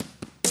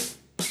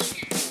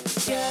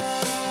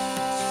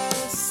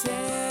Yes,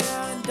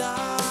 and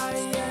I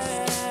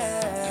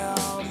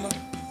am.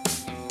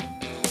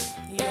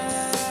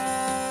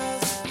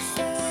 Yes,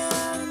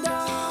 and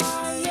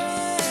I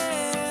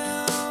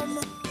am.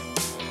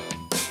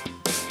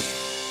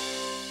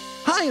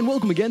 Hi, and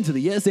welcome again to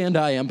the Yes and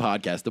I Am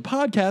podcast, the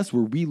podcast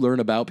where we learn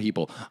about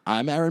people.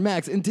 I'm Aaron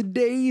Max, and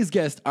today's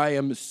guest I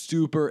am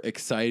super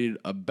excited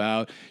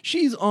about.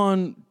 She's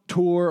on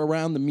tour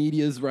around the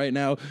medias right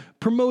now,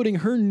 promoting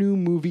her new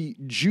movie,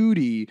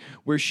 Judy,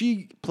 where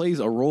she plays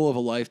a role of a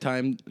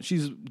lifetime.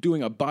 She's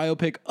doing a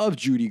biopic of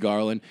Judy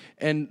Garland,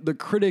 and the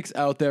critics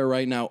out there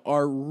right now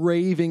are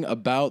raving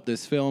about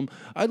this film.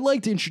 I'd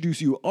like to introduce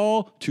you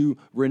all to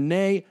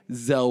Renee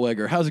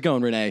Zellweger. How's it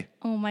going, Renee?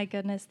 Oh my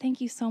goodness.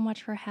 Thank you so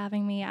much for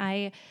having me.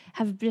 I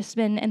have just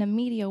been in a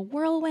media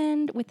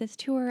whirlwind with this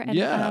tour, and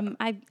Yeah.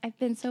 I've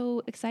been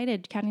so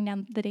excited counting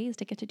down the days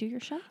to get to do your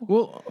show.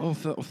 Well,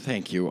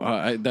 thank you.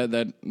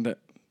 That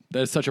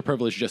is such a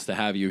privilege just to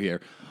have you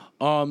here.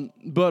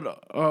 But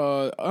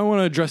I want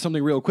to address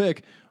something real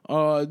quick.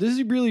 This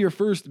is really your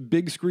first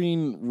big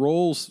screen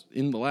roles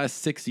in the last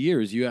 6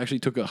 years. You actually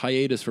took a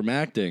hiatus from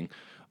acting.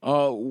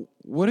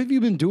 What have you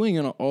been doing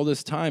in all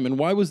this time, and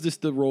why was this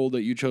the role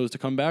that you chose to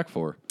come back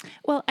for?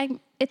 Well, I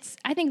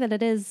think that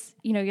it is,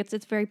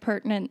 it's very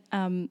pertinent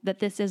that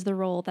this is the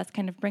role that's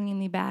kind of bringing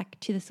me back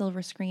to the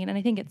silver screen. And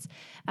I think it's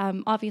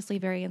obviously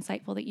very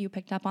insightful that you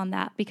picked up on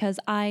that, because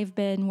I've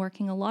been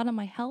working a lot on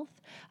my health,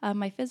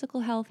 my physical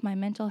health, my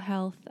mental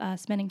health,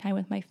 spending time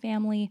with my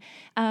family.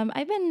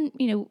 I've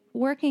been,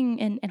 working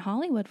in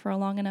Hollywood for a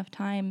long enough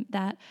time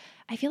that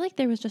I feel like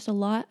there was just a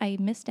lot I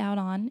missed out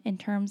on in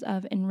terms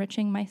of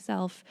enriching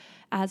myself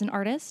as an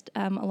artist.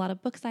 A lot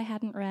of books I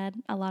hadn't read,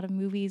 a lot of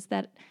movies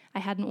that I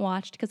hadn't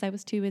watched because I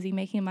was too busy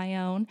making my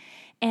own.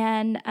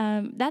 And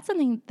that's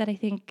something that I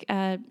think,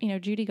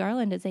 Judy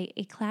Garland is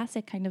a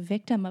classic kind of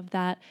victim of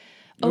that.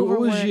 What was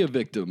overwork she a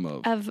victim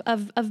of?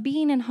 of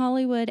being in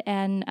Hollywood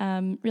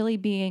and really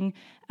being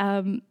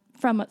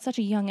from such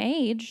a young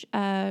age,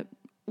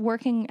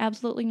 working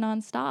absolutely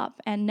nonstop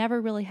and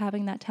never really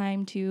having that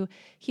time to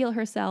heal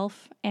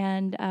herself.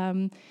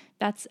 And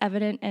that's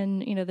evident in,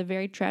 the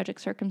very tragic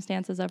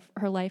circumstances of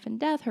her life and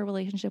death, her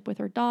relationship with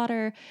her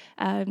daughter.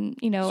 So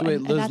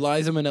wait, does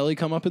Liza Minnelli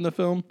come up in the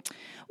film?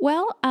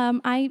 Well,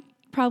 I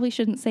probably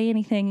shouldn't say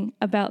anything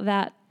about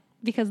that,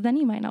 because then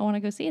you might not want to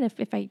go see it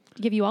if I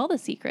give you all the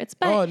secrets.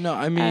 But Oh no,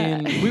 I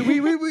mean,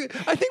 we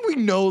I think we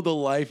know the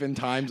life and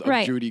times of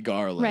Right. Judy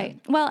Garland. Right.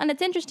 Well, and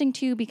it's interesting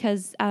too,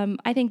 because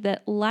I think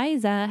that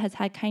Liza has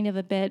had kind of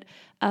a bit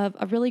of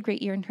a really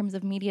great year in terms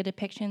of media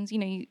depictions.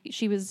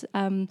 She was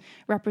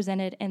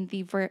represented in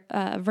the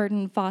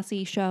Verdon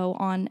Fosse show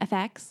on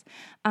FX.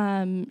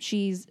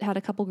 She's had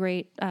a couple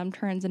great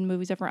turns in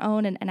movies of her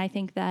own, and I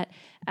think that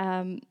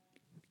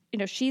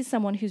she's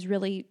someone who's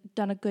really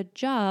done a good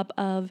job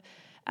of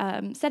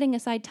setting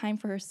aside time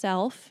for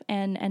herself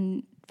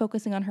and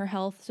focusing on her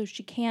health so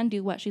she can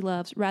do what she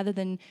loves rather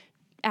than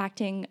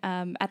acting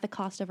at the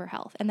cost of her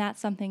health. And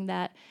that's something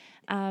that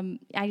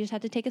I just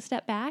had to take a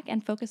step back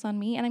and focus on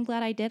me, and I'm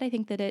glad I did. I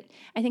think that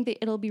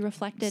it'll be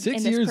reflected 6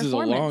 in this years is a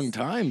performance. long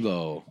time,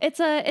 though. It's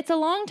a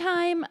long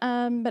time,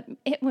 but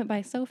it went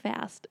by so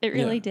fast. It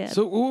really Yeah. did.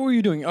 So what were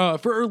you doing?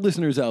 For our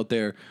listeners out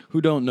there who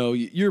don't know,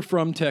 you're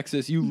from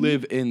Texas. You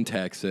live in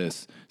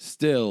Texas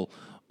still.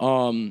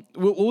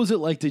 What was it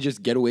like to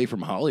just get away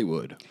from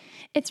Hollywood?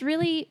 It's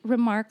really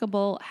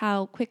remarkable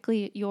how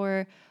quickly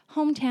your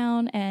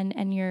hometown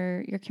and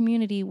your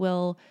community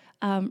will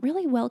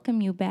really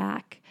welcome you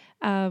back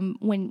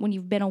when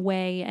you've been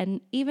away. And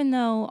even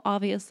though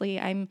obviously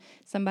I'm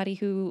somebody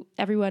who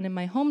everyone in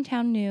my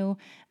hometown knew,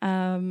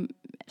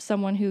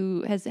 someone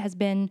who has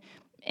been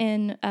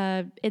in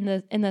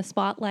the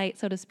spotlight,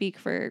 so to speak,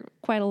 for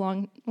quite a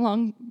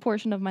long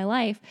portion of my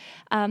life,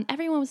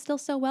 everyone was still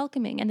so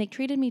welcoming, and they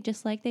treated me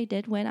just like they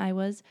did when I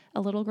was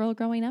a little girl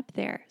growing up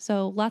there.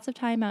 So lots of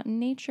time out in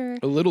nature.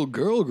 A little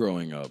girl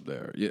growing up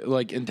there,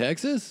 like in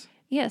Texas.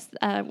 Yes,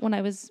 when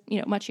I was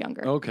much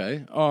younger.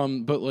 Okay.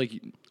 But like,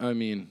 I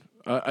mean,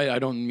 I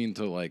don't mean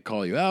to like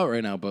call you out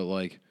right now, but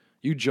like,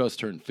 you just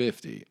turned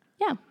 50.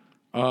 Yeah.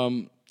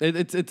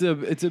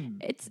 It's a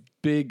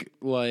big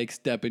like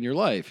step in your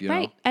life, you know.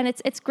 Right, and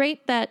it's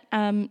great that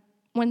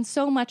when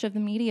so much of the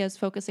media is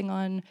focusing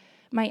on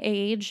my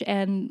age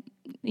and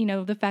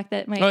the fact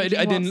that my age I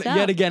won't didn't. stop.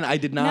 Yet again, I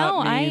did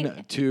not No,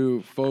 mean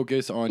to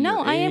focus on. No,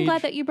 your I am age.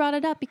 glad that you brought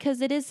it up,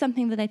 because it is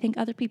something that I think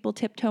other people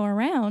tiptoe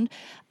around,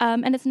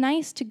 and it's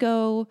nice to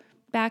go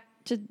back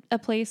to a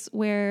place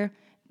where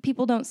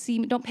people don't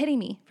pity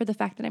me for the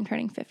fact that I'm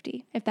turning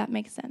 50, if that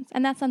makes sense.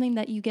 And that's something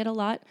that you get a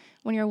lot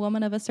when you're a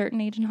woman of a certain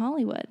age in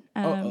Hollywood.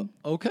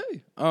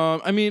 Okay.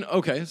 I mean,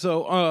 okay.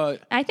 So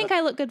I think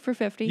I look good for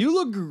 50. you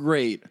look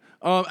great.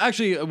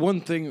 Actually, one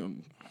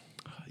thing.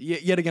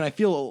 Yet again, I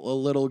feel a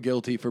little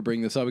guilty for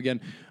bringing this up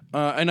again.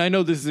 And I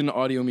know this is an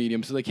audio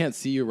medium, so they can't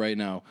see you right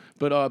now.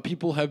 But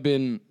people have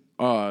been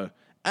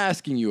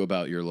asking you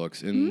about your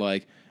looks and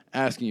like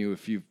asking you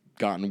if you've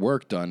gotten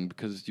work done,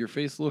 because your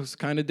face looks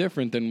kind of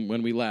different than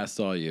when we last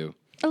saw you.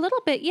 A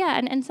little bit, yeah.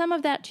 And some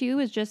of that too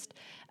is just,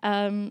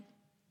 honestly,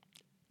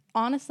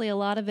 a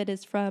lot of it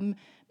is from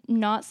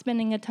not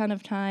spending a ton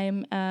of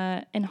time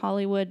in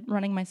Hollywood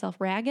running myself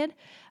ragged.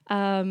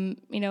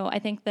 I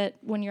think that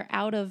when you're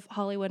out of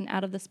Hollywood and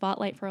out of the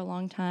spotlight for a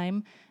long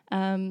time,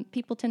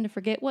 people tend to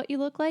forget what you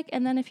look like.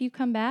 And then if you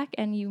come back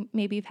and you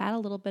maybe have had a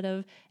little bit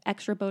of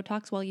extra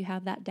Botox while you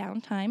have that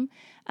downtime,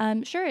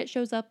 sure, it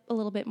shows up a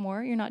little bit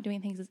more. You're not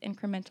doing things as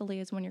incrementally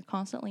as when you're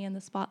constantly in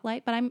the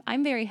spotlight. But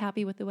I'm very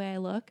happy with the way I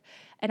look,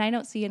 and I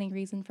don't see any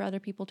reason for other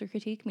people to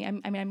critique me.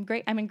 I'm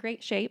great. I'm in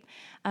great shape,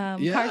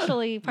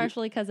 partially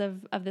because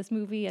of this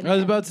movie. And I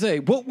was about to say,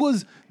 what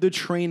was the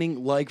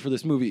training like for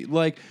this movie?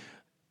 Like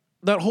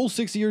that whole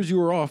 6 years you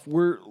were off,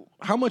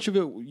 how much of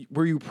it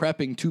were you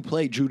prepping to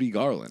play Judy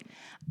Garland?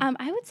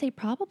 I would say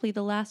probably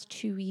the last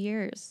 2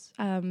 years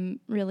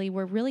really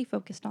were really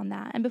focused on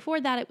that. And before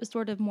that, it was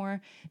sort of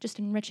more just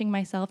enriching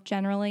myself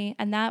generally.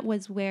 And that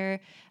was where,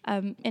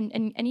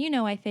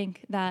 I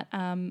think that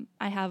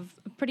I have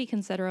a pretty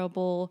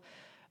considerable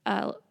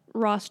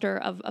roster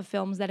of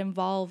films that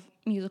involve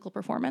musical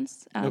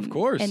performance. Of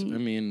course.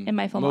 In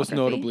my filmography. Most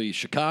notably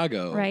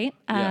Chicago. Right.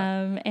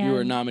 Yeah. You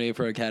were nominated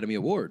for an Academy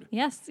Award.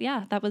 Yes.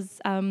 Yeah. That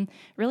was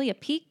really a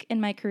peak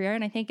in my career.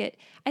 And I think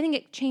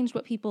it changed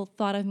what people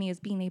thought of me as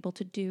being able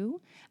to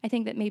do. I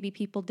think that maybe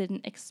people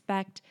didn't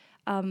expect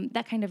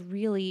that kind of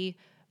really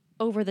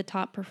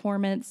over-the-top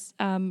performance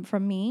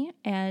from me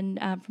and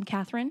from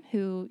Catherine,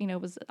 who,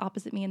 was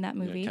opposite me in that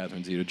movie. Yeah,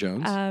 Catherine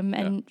Zeta-Jones.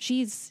 And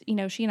she's,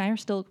 she and I are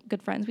still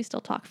good friends. We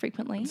still talk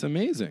frequently. It's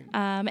amazing.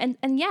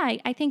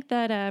 I think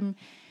that,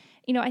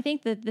 I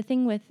think that the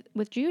thing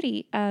with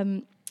Judy,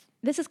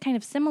 this is kind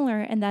of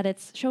similar in that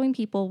it's showing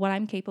people what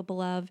I'm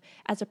capable of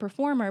as a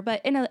performer,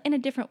 but in a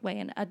different way.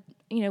 And,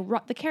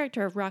 the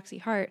character of Roxy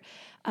Hart,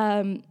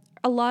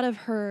 a lot of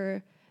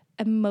her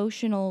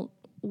emotional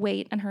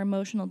weight and her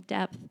emotional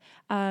depth,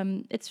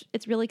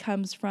 it's really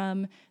comes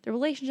from the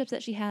relationships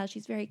that she has.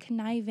 She's very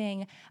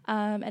conniving,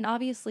 and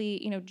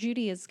obviously,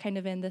 Judy is kind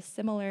of in this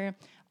similar,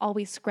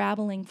 always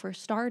scrabbling for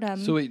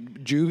stardom. So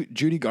wait,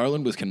 Judy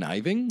Garland was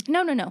conniving?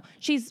 No.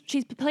 She's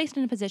placed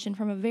in a position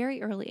from a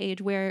very early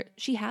age where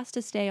she has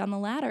to stay on the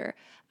ladder.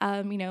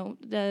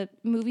 The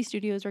movie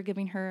studios are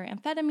giving her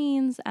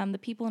amphetamines. The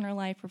people in her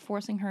life are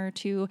forcing her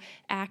to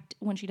act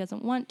when she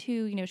doesn't want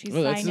to. She's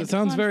signing that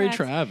sounds very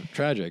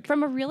tragic.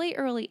 From a really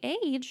early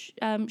age,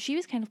 she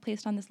was kind of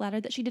placed on this ladder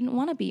that she didn't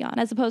want to be on,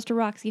 as opposed to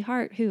Roxy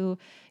Hart, who,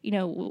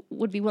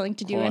 would be willing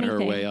to do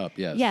anything. Her way up,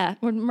 yes. Yeah,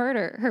 would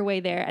murder her way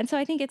there. And so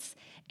I think it's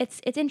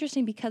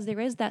interesting because there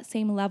is that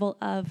same level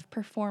of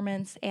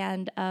performance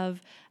and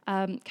of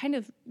kind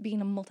of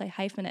being a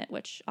multi-hyphenate,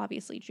 which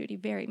obviously Judy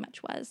very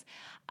much was,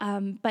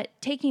 but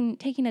taking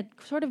a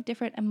sort of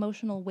different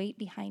emotional weight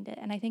behind it.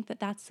 And I think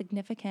that that's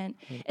significant,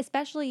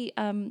 especially,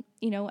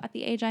 at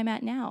the age I'm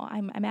at now.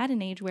 I'm at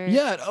an age where...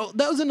 Yeah,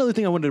 that was another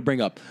thing I wanted to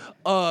bring up.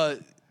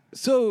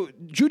 So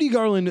Judy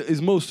Garland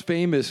is most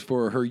famous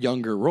for her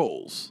younger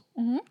roles.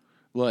 Mm-hmm.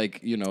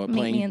 Like,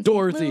 playing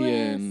Dorothy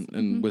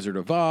and Wizard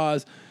of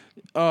Oz.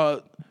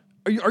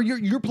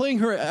 You're playing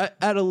her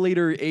at a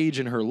later age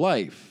in her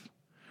life.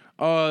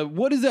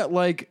 What is that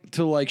like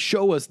to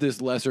show us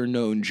this lesser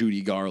known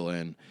Judy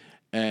Garland?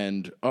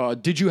 And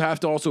did you have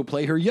to also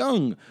play her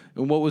young?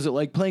 And what was it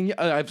like playing?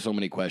 I have so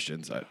many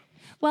questions.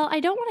 Well, I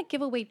don't want to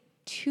give away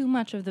too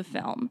much of the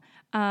film,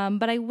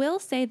 but I will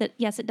say that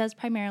yes, it does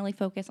primarily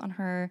focus on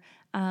her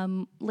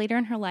later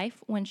in her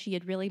life when she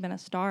had really been a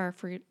star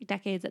for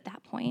decades at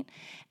that point.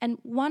 And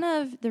one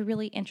of the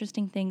really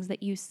interesting things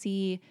that you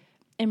see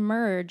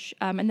emerge,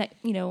 and that,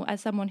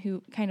 as someone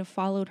who kind of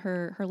followed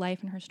her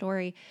life and her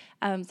story,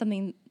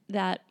 something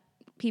that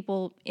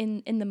people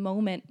in the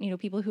moment,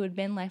 people who had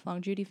been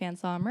lifelong Judy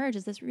fans saw emerge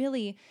is this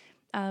really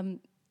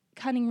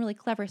cunning, really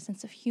clever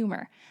sense of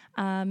humor,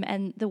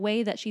 and the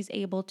way that she's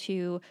able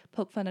to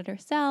poke fun at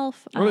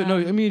herself.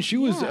 She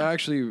was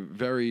actually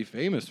very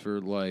famous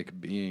for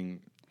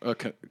being a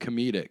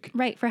comedic,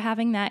 right? For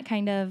having that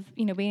kind of,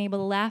 being able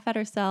to laugh at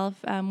herself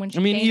when she.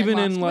 Even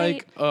in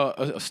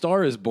A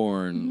Star Is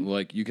Born,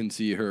 mm-hmm. You can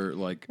see her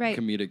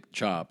comedic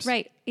chops,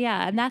 right?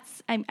 Yeah, and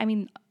that's,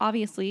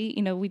 obviously,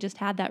 we just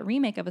had that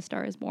remake of A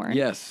Star Is Born.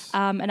 Yes,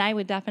 and I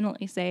would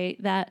definitely say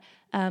that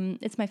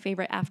it's my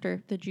favorite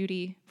after the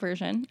Judy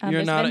version.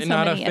 You're not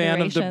a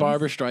fan of the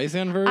Barbra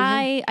Streisand version?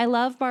 I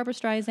love Barbra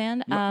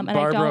Streisand. And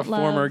Barbra, I don't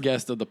former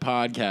guest of the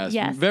podcast,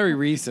 yes, very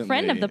recently.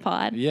 Friend of the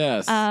pod.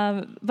 Yes.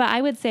 But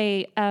I would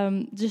say,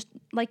 just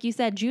like you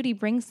said, Judy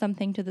brings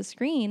something to the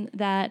screen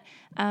that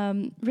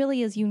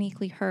really is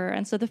uniquely her.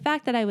 And so the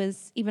fact that I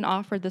was even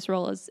offered this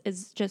role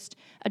is just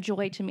a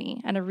joy to me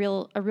and a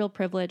real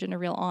privilege and a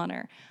real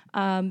honor,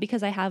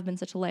 because I have been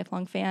such a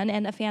lifelong fan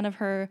and a fan of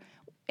her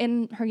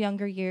in her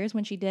younger years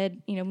when she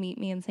did, meet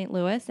me in St.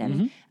 Louis.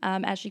 And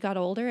mm-hmm. As she got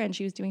older and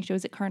she was doing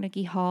shows at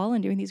Carnegie Hall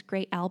and doing these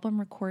great album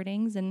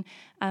recordings and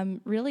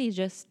really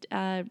just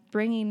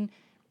giving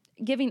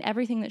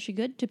everything that she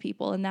could to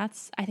people. And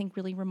that's, I think,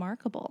 really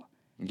remarkable.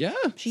 Yeah.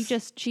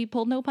 She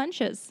pulled no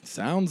punches.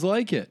 Sounds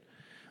like it.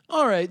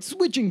 All right,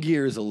 switching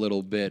gears a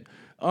little bit.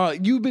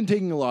 You've been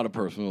taking a lot of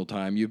personal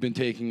time. You've been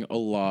taking a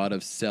lot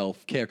of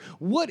self-care.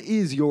 What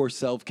is your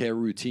self-care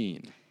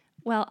routine?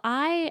 Well,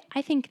 I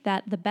think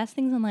that the best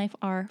things in life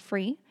are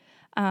free.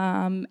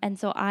 And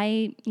so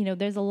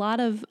there's a lot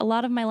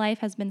of my life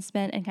has been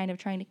spent in kind of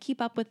trying to keep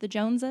up with the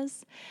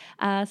Joneses,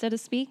 so to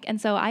speak. And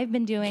so I've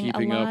been doing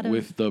Keeping a lot up of.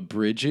 with the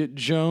Bridget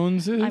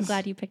Joneses? I'm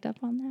glad you picked up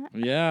on that.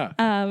 Yeah.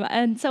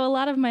 And so a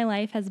lot of my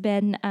life has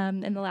been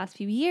in the last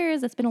few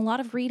years. It's been a lot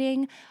of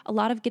reading, a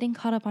lot of getting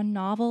caught up on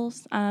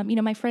novels.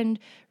 My friend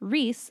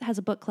Reese has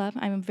a book club.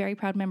 I'm a very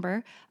proud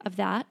member of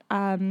that.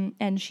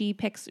 And she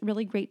picks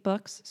really great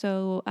books.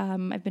 So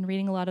I've been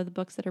reading a lot of the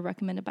books that are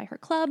recommended by her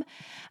club.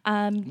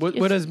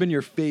 What has been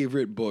your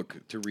favorite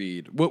book to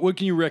read? What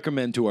can you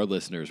recommend to our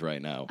listeners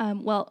right now?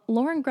 Well,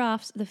 Lauren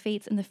Groff's The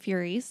Fates and the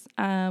Furies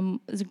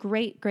is a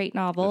great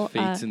novel. The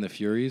Fates and the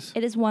Furies?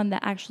 It is one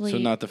that actually... So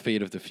not The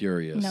Fate of the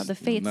Furious. No, The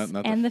Fates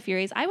Not and the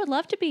Furies. I would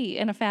love to be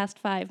in a Fast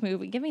Five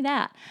movie. Give me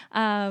that.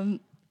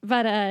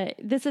 But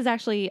this is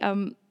actually...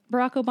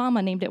 Barack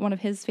Obama named it one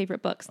of his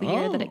favorite books the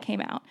year that it came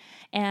out.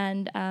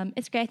 And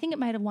it's great. I think it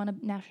might have won a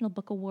National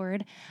Book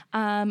Award.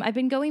 I've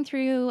been going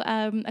through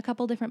a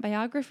couple different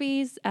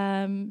biographies,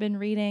 been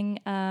reading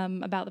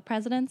about the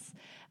presidents,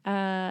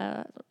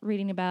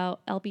 reading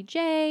about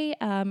LBJ.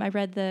 I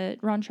read the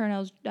Ron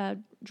Chernow's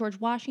George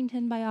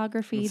Washington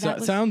biography.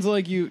 Sounds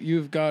like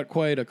you've got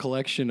quite a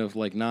collection of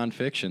like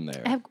nonfiction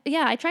there.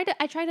 I try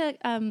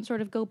to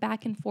sort of go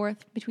back and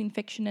forth between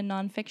fiction and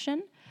nonfiction.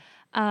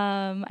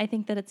 I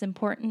think that it's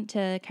important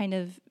to kind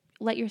of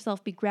let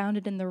yourself be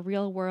grounded in the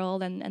real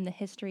world and the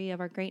history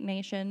of our great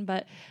nation,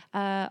 but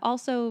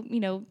also,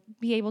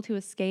 be able to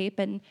escape.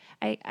 And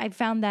I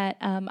found that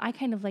I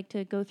kind of like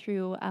to go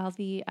through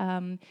the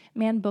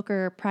Man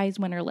Booker Prize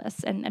winner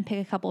lists and pick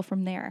a couple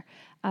from there.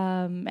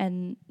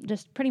 And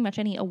just pretty much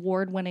any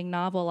award-winning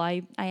novel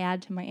I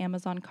add to my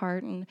Amazon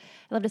cart, and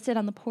I love to sit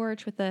on the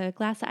porch with a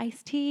glass of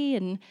iced tea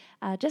and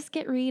just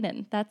get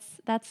reading.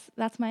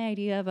 That's my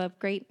idea of a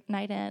great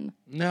night in.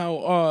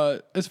 Now,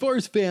 as far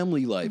as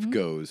family life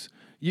goes,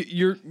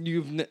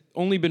 you've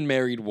only been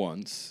married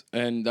once,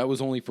 and that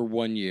was only for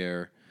 1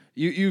 year.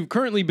 You've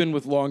currently been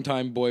with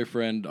longtime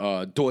boyfriend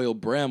Doyle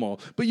Bramall,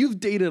 but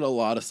you've dated a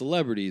lot of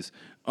celebrities.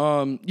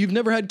 You've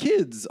never had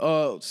kids,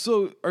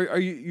 so are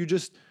you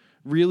just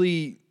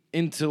really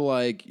into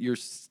like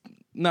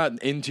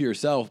not into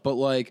yourself, but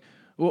like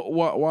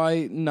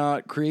why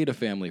not create a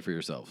family for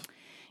yourself?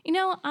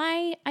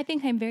 I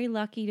think I'm very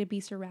lucky to be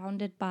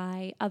surrounded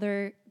by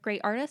other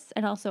great artists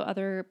and also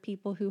other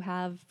people who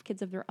have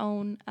kids of their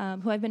own,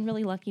 who I've been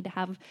really lucky to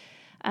have.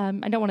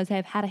 I don't want to say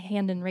I've had a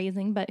hand in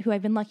raising, but who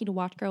I've been lucky to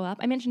watch grow up.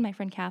 I mentioned my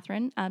friend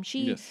Catherine.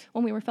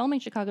 When we were filming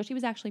Chicago, she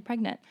was actually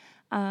pregnant.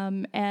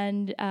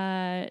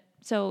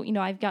 So,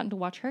 I've gotten to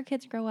watch her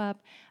kids grow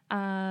up.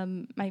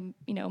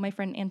 My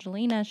friend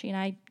Angelina, she and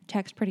I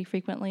text pretty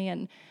frequently,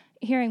 and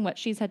hearing what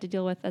she's had to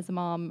deal with as a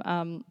mom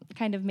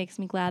kind of makes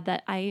me glad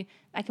that I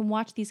can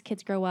watch these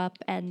kids grow up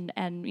and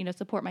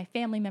support my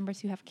family members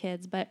who have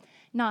kids, but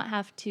not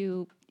have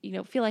to,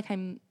 feel like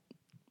I'm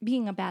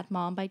being a bad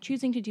mom by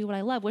choosing to do what I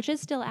love, which is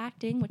still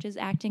acting,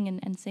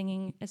 and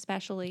singing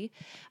especially.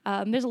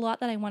 There's a lot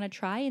that I want to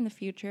try in the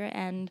future,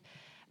 and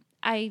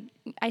I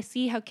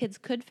see how kids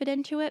could fit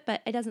into it,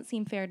 but it doesn't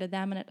seem fair to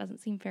them, and it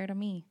doesn't seem fair to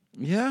me.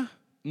 Yeah.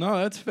 No,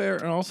 that's fair.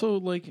 And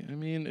also,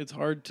 it's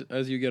hard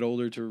as you get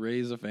older to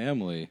raise a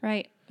family.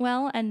 Right.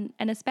 Well, and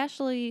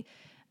especially,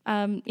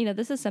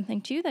 this is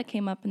something, too, that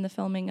came up in the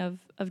filming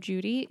of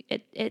Judy.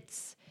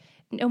 It's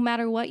no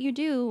matter what you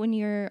do, when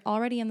you're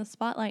already in the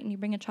spotlight and you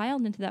bring a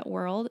child into that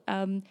world,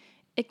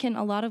 it can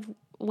a lot of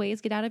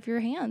ways get out of your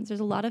hands. There's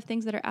a lot of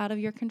things that are out of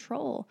your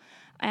control.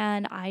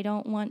 And I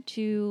don't want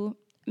to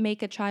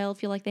make a child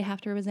feel like they have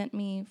to resent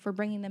me for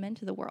bringing them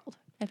into the world,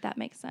 if that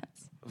makes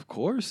sense. Of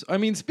course. I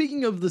mean,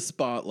 speaking of the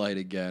spotlight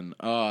again,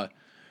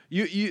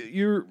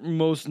 you're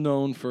most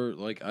known for,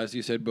 like, as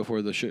you said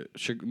before, the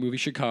movie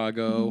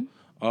Chicago.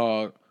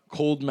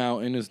 Cold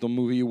Mountain is the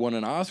movie you won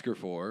an Oscar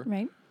for.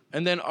 Right.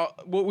 And then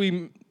what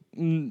we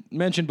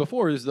mentioned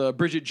before is the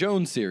Bridget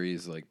Jones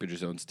series, like Bridget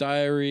Jones'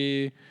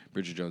 Diary,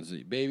 Bridget Jones'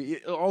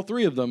 Baby. All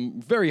three of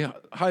them very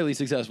highly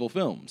successful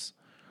films.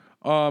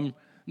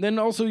 Then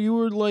also you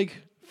were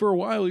like, for a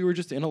while, you were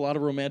just in a lot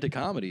of romantic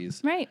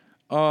comedies. Right.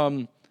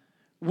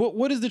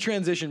 What has the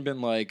transition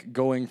been like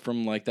going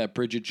from like that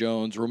Bridget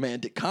Jones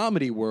romantic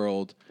comedy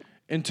world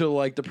into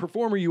like the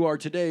performer you are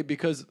today?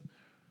 Because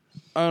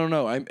I don't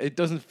know, it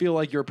doesn't feel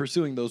like you're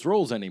pursuing those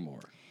roles anymore.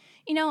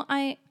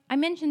 I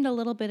mentioned a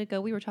little bit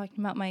ago, we were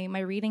talking about my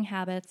reading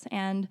habits,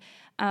 and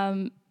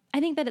I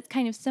think that it's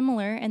kind of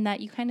similar in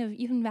that you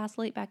can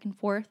vacillate back and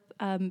forth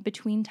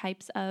between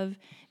types of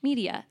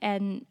media.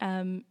 And,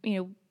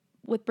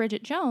 with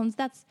Bridget Jones,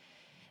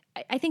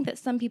 I think that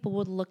some people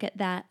would look at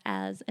that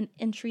as an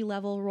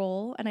entry-level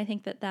role, and I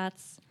think that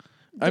that's...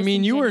 I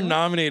mean, you were disingenuous.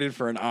 nominated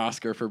for an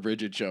Oscar for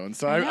Bridget Jones,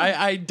 so know.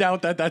 I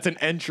doubt that that's an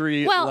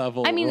entry Well,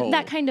 level I mean, role.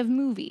 that kind of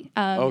movie, if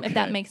that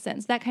Okay. makes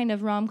sense. That kind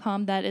of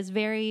rom-com that is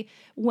very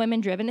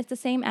women-driven. It's the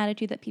same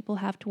attitude that people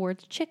have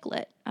towards chick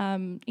lit.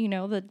 You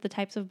know, the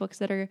types of books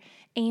that are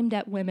aimed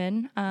at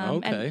women.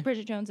 Okay. And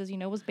Bridget Jones, as you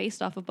know, was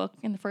based off a book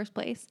in the first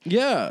place.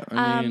 Yeah,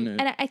 I mean,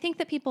 And I think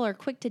that people are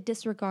quick to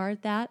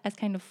disregard that as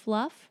kind of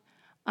fluff.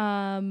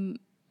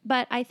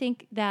 But I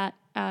think that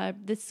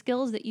the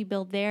skills that you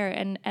build there,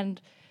 and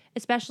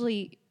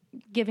especially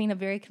giving a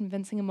very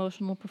convincing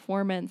emotional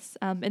performance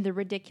in the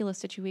ridiculous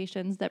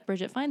situations that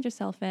Bridget finds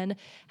herself in,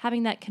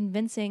 having that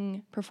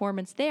convincing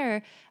performance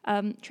there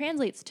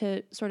translates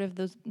to sort of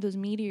those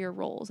meatier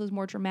roles, those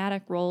more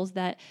dramatic roles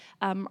that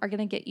are going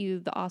to get you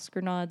the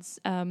Oscar nods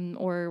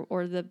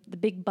or the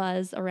big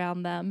buzz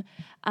around them.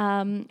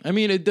 I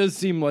mean, it does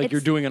seem like you're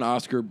it's- doing an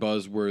Oscar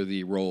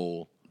buzzworthy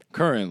role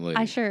currently.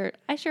 I sure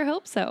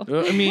hope so.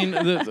 I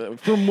mean,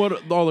 from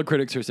what all the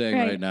critics are saying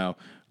Right. right now,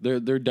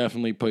 they're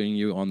definitely putting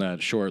you on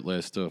that short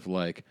list of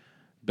like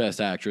best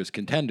actress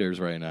contenders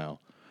right now,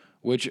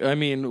 which I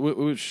mean,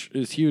 which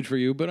is huge for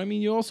you. But I mean,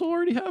 you also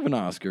already have an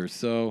Oscar,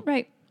 so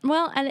Right.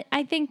 Well, and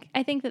I think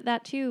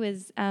that too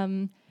is,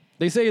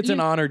 they say it's an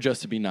honor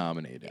just to be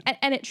nominated.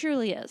 and it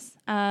truly is,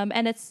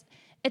 and it's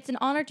an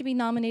honor to be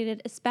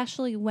nominated,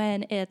 especially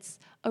when it's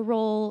a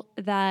role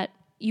that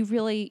you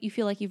feel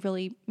like you've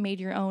really made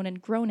your own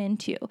and grown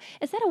into.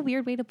 Is that a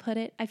weird way to put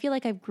it? I feel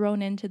like I've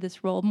grown into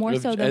this role more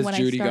so than As when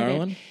Judy I started.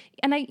 Garland?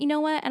 And you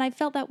know what? And I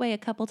felt that way a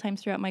couple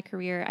times throughout my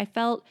career. I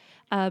felt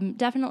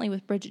definitely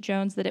with Bridget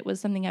Jones that it was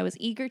something I was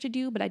eager to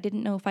do, but I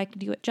didn't know if I could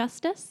do it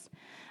justice.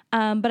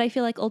 But I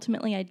feel like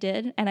ultimately I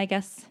did, and I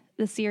guess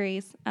the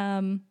series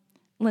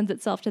lends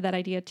itself to that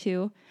idea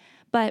too.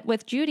 But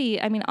with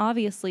Judy, I mean,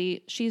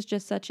 obviously, she's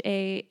just such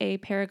a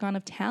paragon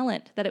of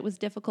talent that it was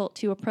difficult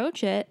to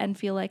approach it and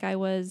feel like I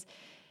was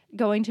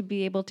going to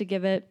be able to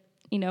give it,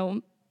 you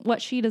know,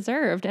 what she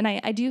deserved. And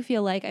I do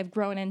feel like I've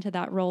grown into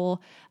that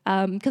role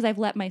because I've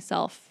allowed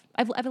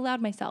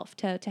myself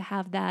to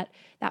have that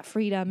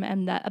freedom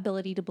and that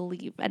ability to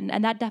believe.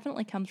 And that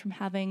definitely comes from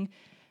having,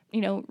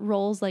 you know,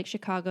 roles like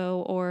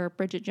Chicago or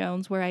Bridget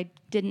Jones, where I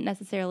didn't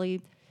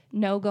necessarily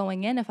know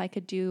going in if I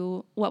could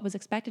do what was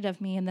expected of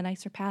me, and then I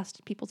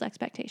surpassed people's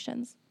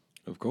expectations.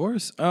 Of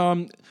course.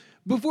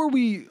 Before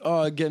we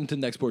get into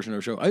the next portion of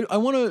our show, I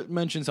want to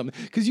mention something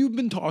because you've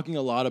been talking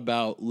a lot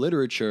about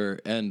literature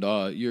and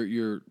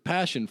your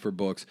passion for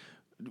books.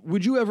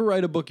 Would you ever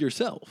write a book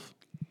yourself?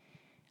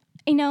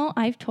 You know,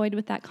 I've toyed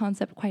with that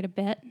concept quite a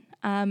bit.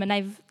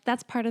 And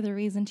that's part of the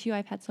reason too.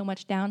 I've had so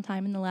much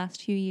downtime in the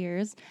last few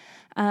years.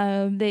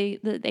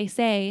 They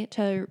say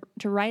to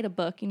write a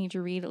book, you need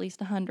to read at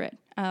least 100.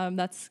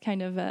 That's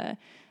kind of a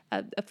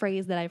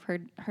phrase that I've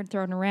heard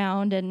thrown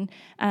around. And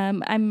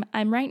I'm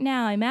right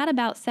now I'm at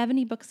about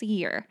 70 books a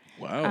year.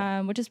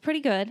 Wow. Which is pretty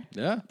good.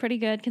 Yeah. Pretty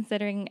good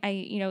considering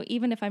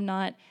even if I'm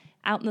not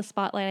out in the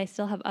spotlight, I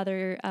still have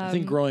other. I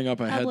think growing up,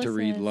 I had to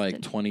read publicists like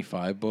and-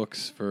 25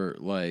 books for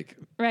like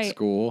Right.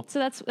 school. So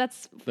that's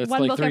That's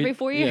one like book every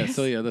 4 years. Yeah,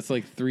 so yeah, that's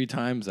like 3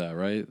 times that,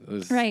 right?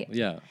 Right.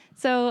 Yeah.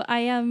 So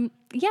I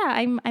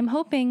I'm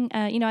hoping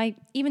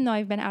even though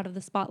I've been out of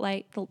the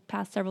spotlight the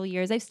past several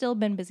years, I've still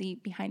been busy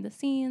behind the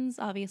scenes,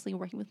 obviously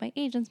working with my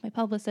agents, my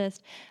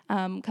publicist,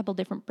 a couple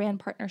different brand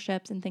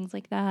partnerships and things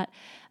like that.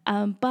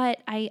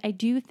 But I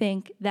do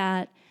think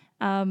that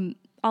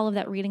all of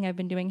that reading I've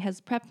been doing has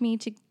prepped me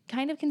to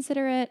kind of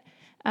consider it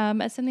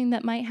as something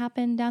that might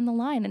happen down the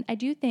line. And I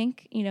do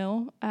think,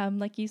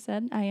 like you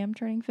said, I am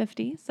turning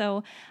 50.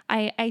 So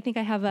I think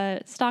I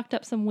have stocked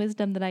up some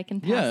wisdom that I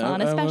can pass Yeah,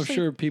 on. I'm Especially,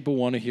 sure people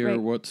want to hear Right.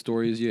 what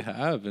stories you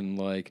have and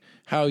like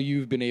how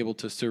you've been able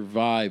to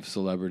survive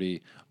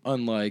celebrity,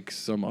 unlike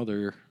some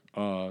other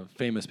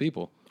famous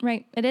people.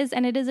 Right. It is.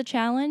 And it is a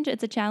challenge.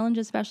 It's a challenge,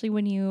 especially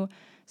when you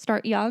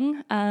start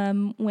young,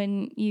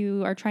 when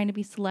you are trying to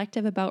be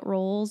selective about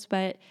roles,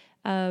 but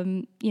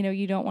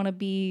you don't want to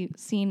be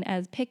seen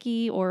as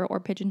picky or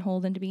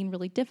pigeonholed into being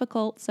really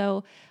difficult.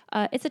 So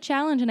it's a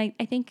challenge. And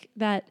I think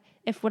that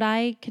if what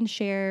I can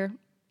share,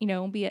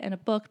 be it in a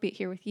book, be it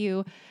here with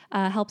you,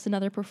 helps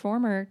another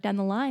performer down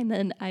the line,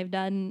 then I've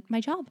done my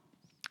job.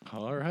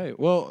 All right.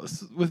 Well,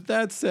 with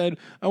that said,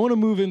 I want to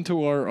move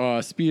into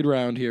our speed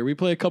round here. We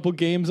play a couple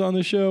games on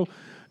the show.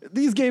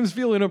 These games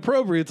feel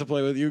inappropriate to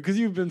play with you because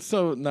you've been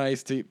so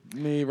nice to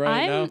me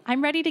now.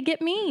 I'm ready to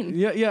get mean.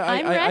 Yeah.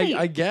 I'm ready.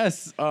 I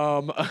guess.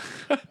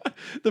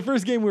 The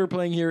first game we're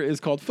playing here is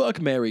called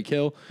Fuck, Marry,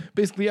 Kill.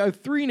 Basically, I have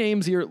 3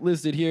 names here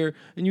listed here,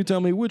 and you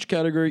tell me which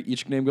category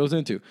each name goes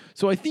into.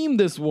 So I themed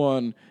this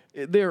one.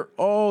 They're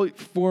all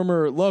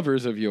former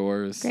lovers of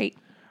yours. Great.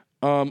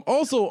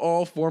 Also,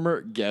 all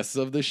former guests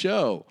of the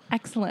show.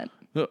 Excellent.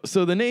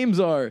 So the names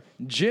are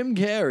Jim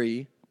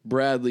Carrey,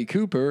 Bradley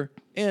Cooper,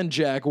 and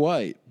Jack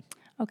White.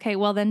 Okay,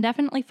 well then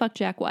definitely fuck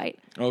Jack White.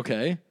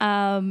 Okay.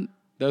 That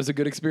was a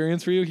good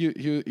experience for you.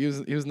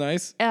 He was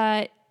nice.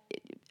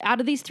 Out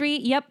of these 3,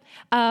 yep.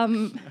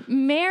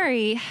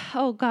 Mary,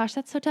 oh gosh,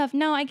 that's so tough.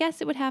 No, I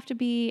guess it would have to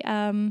be.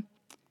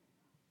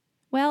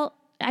 Well,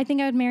 I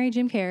think I would marry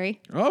Jim Carrey.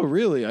 Oh,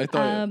 really? I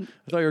thought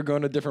you were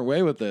going a different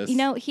way with this. You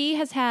know, he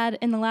has had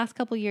in the last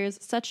couple of years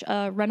such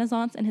a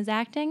renaissance in his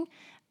acting.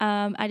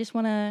 I just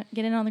want to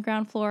get in on the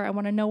ground floor. I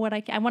want to know what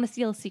I want to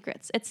steal his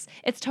secrets. It's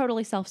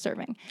totally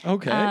self-serving.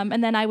 Okay.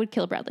 And then I would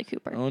kill Bradley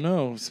Cooper. Oh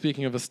no!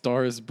 Speaking of A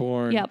Star Is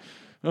Born. Yep.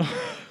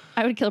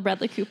 I would kill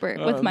Bradley Cooper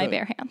with my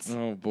bare hands.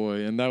 Oh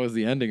boy! And that was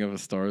the ending of A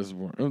Star Is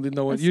Born. Oh,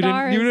 no, A you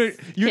Star didn't.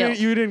 You is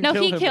didn't. No,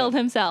 kill he him. killed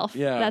himself.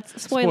 Yeah.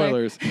 That's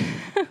spoiler. Spoilers.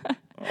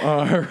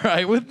 All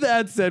right. With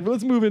that said,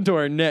 let's move into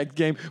our next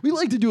game. We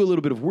like to do a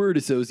little bit of word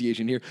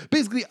association here.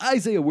 Basically, I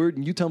say a word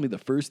and you tell me the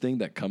first thing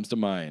that comes to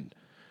mind.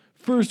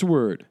 First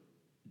word: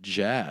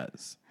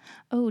 jazz.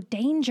 Oh,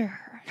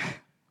 danger.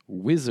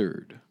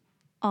 Wizard.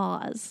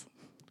 Oz.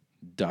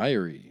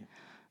 Diary.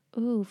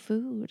 Ooh,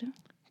 food.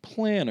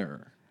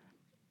 Planner.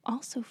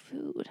 Also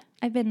food.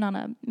 I've been on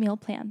a meal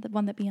plan, the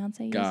one that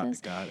Beyonce uses.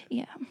 Got it.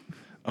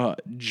 Yeah.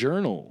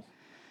 Journal.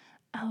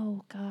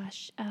 Oh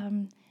gosh.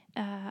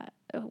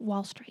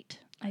 Wall Street.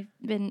 I've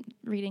been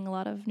reading a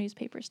lot of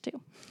newspapers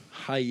too.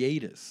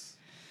 Hiatus.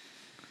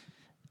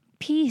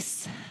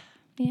 Peace.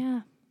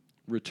 Yeah.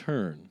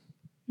 Return.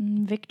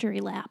 Victory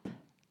lap.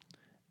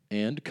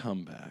 And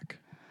comeback.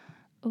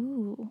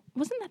 Ooh,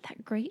 wasn't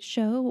that great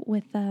show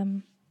with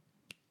the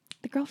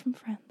girl from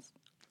Friends?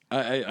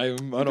 I'm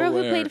The unaware. girl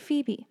who played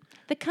Phoebe.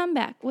 The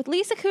Comeback with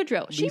Lisa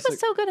Kudrow. She was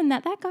so good in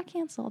that. That got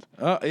canceled.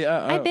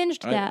 Yeah. I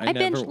binged that. I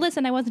binged. never-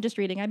 Listen, I wasn't just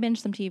reading. I binged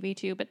some TV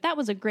too, but that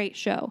was a great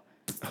show.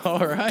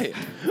 All right.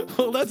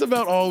 Well, that's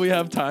about all we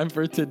have time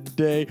for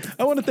today.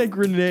 I want to thank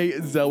Renee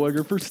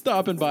Zellweger for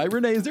stopping by.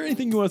 Renee, is there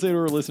anything you want to say to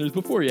our listeners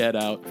before you head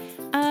out?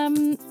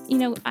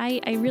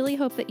 I really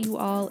hope that you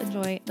all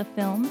enjoy the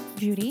film,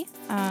 Judy.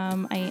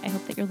 I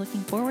hope that you're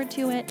looking forward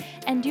to it.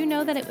 And do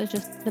know that it was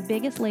just the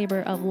biggest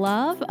labor of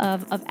love,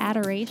 of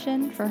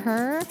adoration for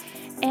her.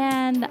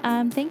 And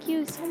thank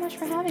you so much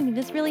for having me.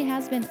 This really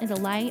has been a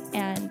delight.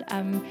 And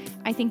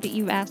I think that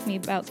you've asked me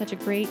about such a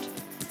great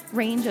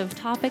range of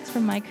topics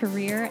from my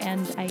career.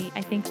 And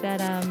I think that,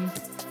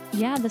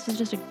 this was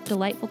just a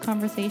delightful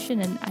conversation.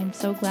 And I'm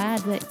so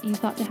glad that you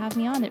thought to have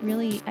me on.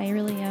 I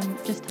really am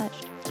just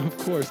touched. Of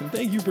course. And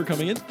thank you for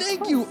coming in.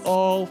 Thank you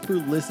all for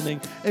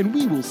listening. And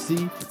we will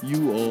see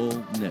you all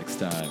next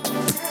time.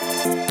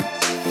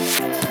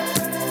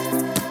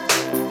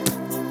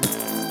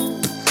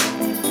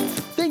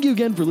 Thank you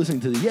again for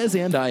listening to the Yes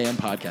and I Am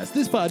podcast.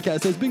 This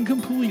podcast has been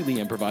completely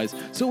improvised,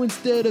 so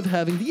instead of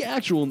having the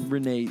actual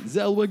Renee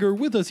Zellweger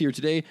with us here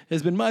today,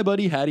 has been my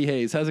buddy Hattie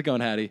Hayes. How's it going,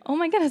 Hattie? Oh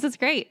my goodness, that's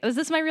great. Is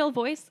this my real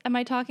voice? Am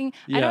I talking?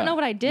 I Yeah. don't know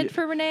what I did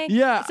for Renee.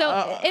 Yeah.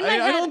 So in my I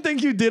head, don't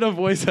think you did a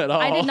voice at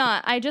all. I did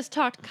not. I just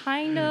talked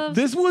kind of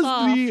This was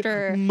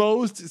softer. the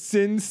most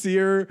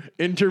sincere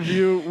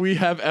interview we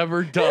have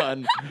ever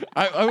done.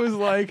 I was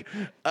like,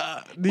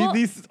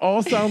 these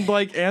all sound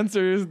like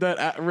answers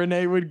that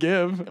Renee would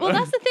give. Well,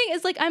 that's the thing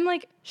is I'm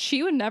like,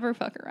 she would never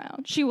fuck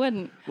around. She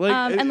wouldn't.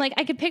 And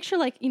I could picture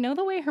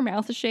the way her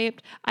mouth is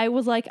shaped. I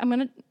was like,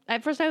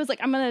 at first I was like,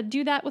 I'm going to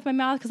do that with my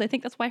mouth because I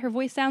think that's why her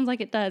voice sounds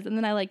like it does. And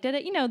then I did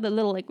it, the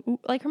little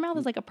her mouth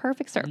is like a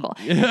perfect circle.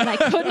 And I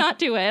could not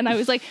do it. And I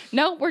was like,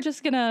 no, we're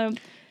just going to.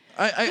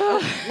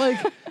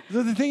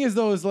 The thing is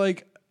though, is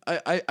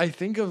I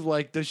think of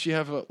does she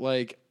have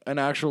an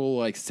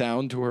actual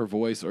sound to her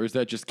voice, or is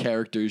that just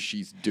characters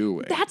she's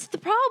doing? That's the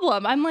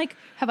problem. I'm like,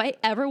 have I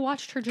ever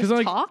watched her just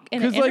talk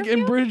in an interview?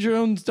 In Bridget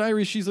Jones'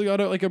 Diary, she's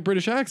got a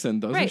British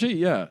accent, doesn't she?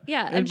 Yeah.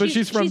 Yeah. But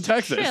she's from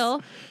Texas.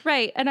 Chill.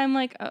 Right. And I'm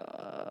like,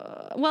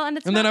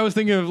 then I was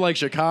thinking of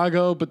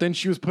Chicago, but then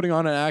she was putting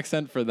on an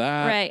accent for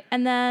that. Right.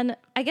 And then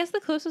I guess the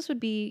closest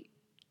would be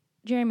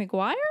Jerry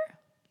Maguire.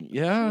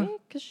 Yeah.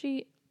 Because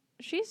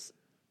she's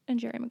in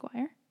Jerry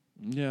Maguire.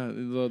 Yeah,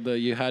 the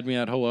You Had Me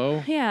at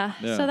Hello. Yeah,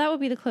 so that would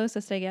be the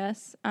closest, I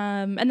guess.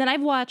 And then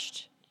I've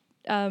watched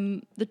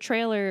the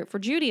trailer for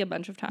Judy a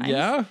bunch of times.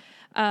 Yeah,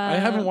 I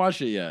haven't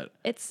watched it yet.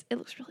 It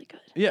looks really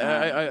good.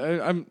 Yeah,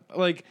 I'm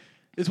like,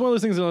 it's one of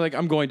those things that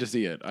I'm going to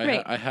see it.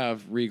 Right. I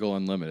have Regal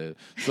Unlimited,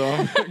 so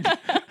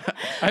I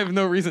have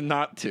no reason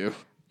not to.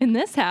 In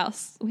this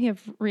house, we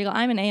have Regal.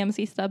 I'm an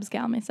AMC Stubbs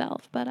gal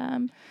myself, but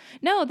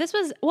no, this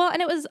was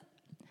and it was.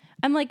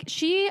 I'm like,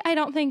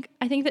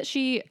 I think that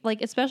she,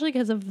 especially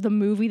because of the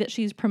movie that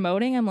she's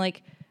promoting, I'm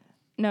like,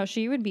 no,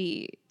 she would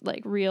be,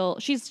 real.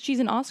 She's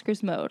in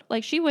Oscars mode.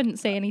 She wouldn't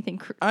say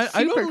anything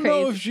I don't crazy.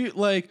 know if she,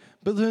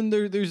 but then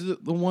there's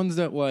the ones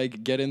that,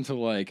 get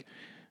into,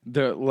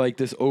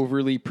 this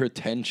overly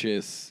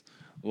pretentious,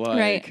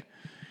 Right.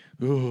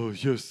 oh,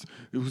 yes,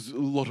 it was a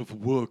lot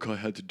of work I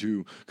had to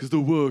do, because the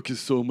work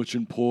is so much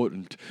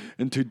important,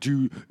 and to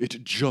do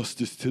it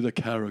justice to the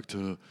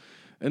character.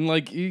 And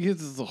he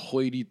gets the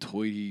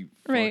hoity-toity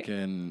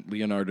fucking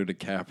Leonardo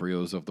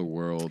DiCaprio's of the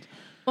world.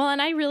 Well, and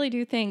I really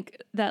do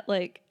think that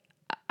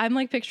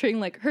I'm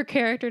picturing her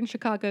character in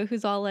Chicago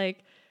who's all I'm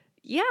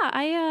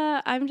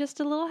just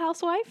a little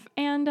housewife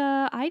and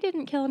I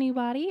didn't kill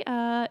anybody.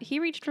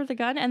 He reached for the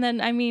gun, and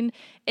then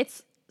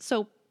it's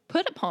so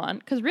put upon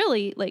because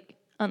really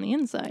on the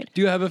inside.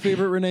 Do you have a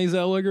favorite Renee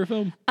Zellweger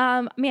film?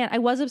 Man, I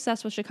was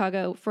obsessed with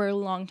Chicago for a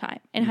long time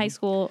in high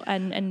school,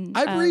 and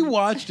I've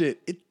rewatched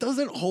it. It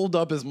doesn't hold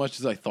up as much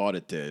as I thought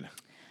it did.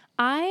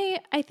 I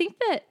think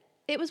that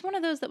it was one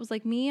of those that was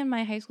like me and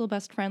my high school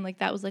best friend, like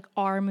that was like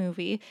our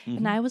movie.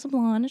 And I was a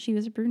blonde, she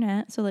was a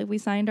brunette. So like we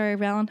signed our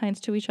Valentines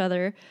to each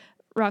other,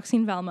 Roxy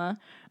and Velma.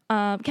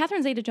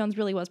 Catherine Zeta-Jones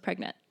really was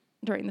pregnant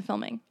during the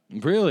filming.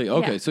 Really?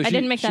 Okay, Yeah, so I she,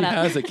 didn't make that she up.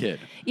 has a kid.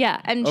 Yeah,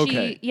 and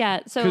Okay.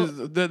 so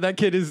Because that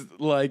kid is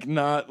like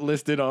not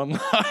listed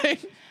online.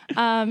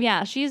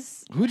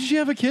 she's Who did she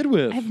have a kid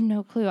with? I have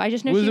no clue. I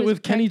just know Was she it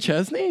with Kenny preg-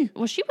 Chesney?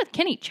 Was she with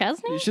Kenny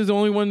Chesney? She's the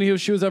only one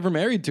she was ever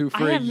married to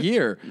for a have-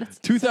 year.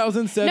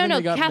 2007 No,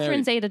 they got Catherine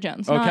married.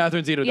 Zeta-Jones. Oh, not-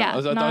 Catherine Zeta-Jones.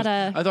 Yeah, I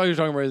not thought you were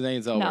talking about Renee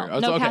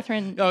Zellweger. No,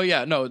 Catherine- Oh,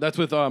 yeah, no, that's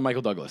with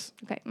Michael Douglas.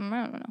 Okay, I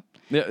don't know.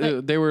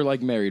 Yeah, they were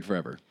like married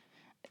forever.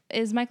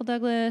 Is Michael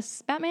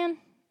Douglas Batman?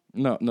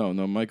 No,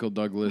 Michael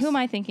Douglas. Who am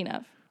I thinking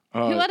of?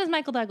 What is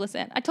Michael Douglas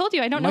in? I told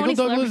you I don't know Michael any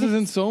Douglas celebrities. is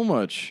in so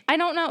much. I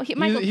don't know.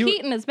 Michael he-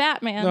 Keaton is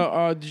Batman.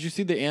 No, did you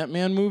see the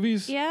Ant-Man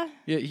movies? Yeah.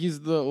 Yeah, he's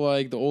the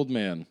old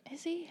man.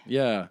 Is he?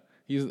 Yeah.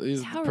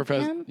 He's Howard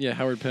Professor. Pym? Yeah,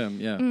 Howard Pym.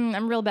 Yeah.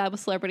 I'm real bad with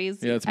celebrities.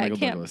 Yeah, it's Michael I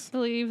can't Douglas.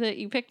 believe that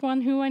you picked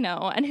one who I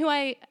know and who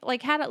I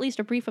like had at least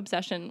a brief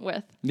obsession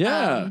with.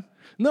 Yeah.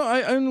 No,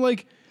 I'm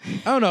like,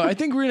 I don't know. I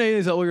think Renee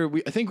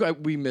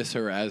Zellweger. We miss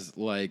her as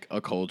like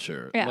a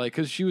culture. Yeah. Like,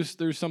 because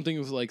there's something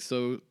that was like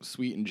so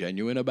sweet and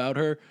genuine about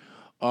her.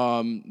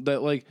 That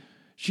like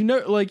she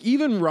never like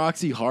even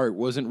Roxy Hart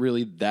wasn't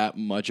really that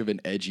much of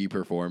an edgy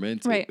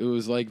performance. Right. It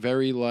was like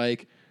very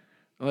like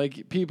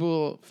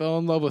people fell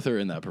in love with her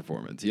in that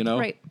performance. You know.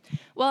 Right.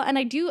 Well, and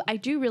I do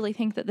really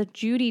think that the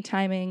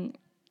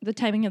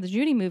timing of the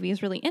Judy movie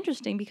is really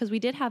interesting because we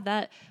did have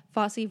that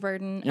Fosse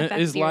Verdon effect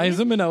Is series.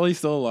 Liza Minnelli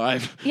still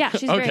alive? Yeah,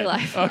 she's very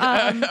alive. Okay.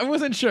 I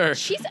wasn't sure.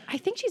 I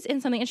think she's in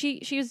something, and she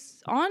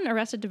was on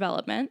Arrested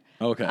Development.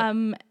 Okay.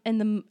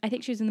 I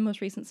think she was in the most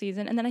recent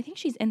season, and then I think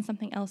she's in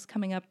something else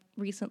coming up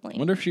recently. I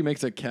wonder if she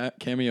makes a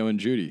cameo in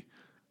Judy.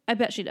 I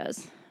bet she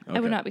does. I Okay.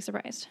 would not be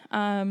surprised.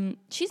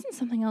 She's in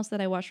something else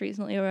that I watched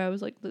recently where I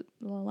was like,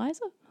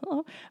 Liza?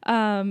 Hello.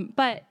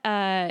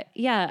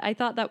 Yeah,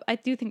 I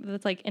do think that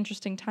it's like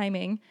interesting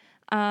timing.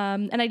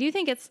 And I do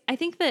think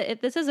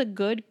this is a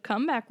good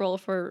comeback role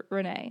for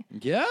Renee.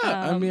 Yeah,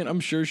 I mean, I'm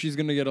sure she's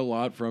gonna get a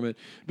lot from it,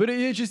 but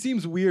it just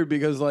seems weird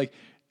because like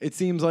it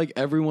seems like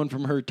everyone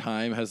from her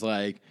time has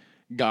like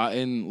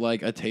gotten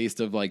like a taste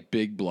of like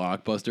big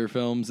blockbuster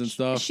films and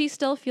stuff. She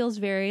still feels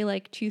very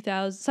like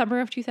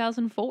summer of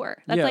 2004.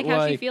 That's like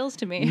how she feels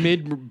to me.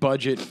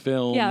 Mid-budget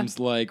films, Yeah.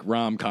 like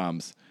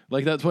rom-coms.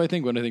 Like that's what I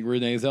think when I think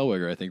Renee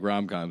Zellweger. I think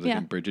rom-coms. I Yeah.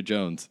 think Bridget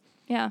Jones.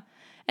 Yeah.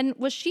 And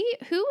has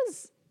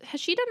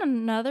she done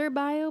another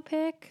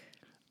biopic?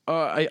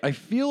 I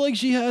feel like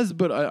she has,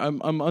 but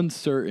I'm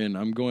uncertain.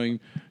 I'm going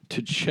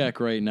to check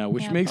right now,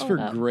 which Yeah, makes pull for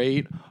it up.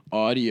 great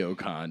audio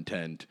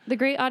content. The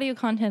great audio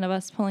content of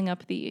us pulling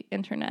up the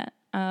internet.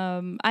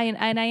 I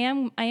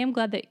am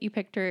glad that you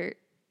picked her,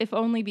 if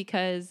only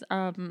because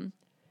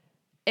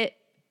it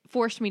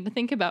forced me to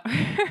think about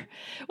her.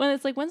 When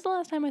it's like, when's the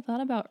last time I thought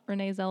about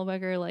Renee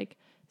Zellweger? Like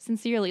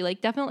sincerely,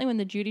 like definitely when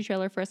the Judy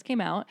trailer first came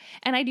out,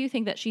 and I do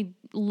think that she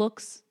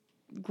looks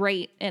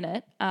great in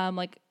it.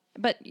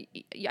 But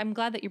I'm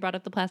glad that you brought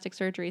up the plastic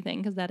surgery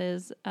thing because that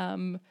is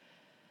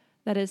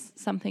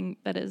something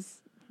that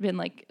has been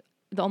like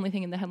the only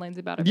thing in the headlines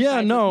about it. Yeah,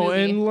 besides this no,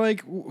 movie. and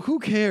like, who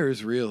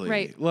cares really?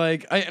 Right.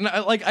 Like,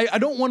 I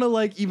don't want to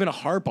like even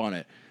harp on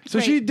it. So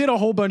she Right. did a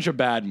whole bunch of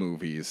bad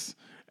movies,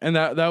 and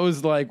that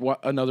was like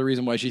another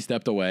reason why she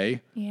stepped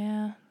away.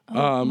 Yeah.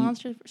 Oh,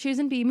 Monster. She was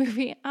in B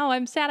movie. Oh,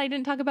 I'm sad I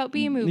didn't talk about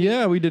B movie.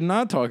 Yeah, we did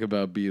not talk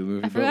about B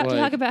movie. I forgot but to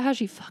like, talk about how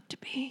she fucked a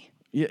bee.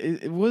 Yeah,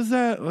 it was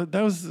that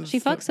was.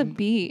 She fucks a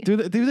bee. Do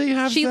they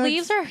have? She sex?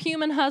 leaves her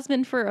human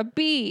husband for a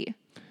bee.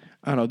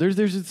 I don't know. There's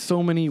just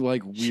so many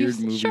like weird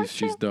movies Sure.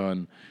 she's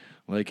done,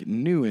 like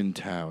New in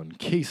Town,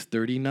 Case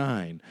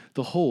 39,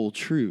 The Whole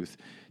Truth,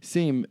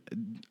 same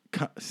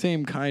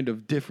kind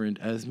of different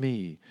as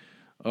me.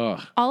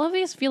 Ugh, All of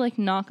these feel like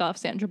knockoff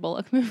Sandra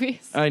Bullock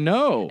movies. I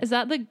know. Is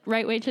that the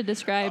right way to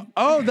describe?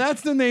 Oh,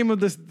 that's the name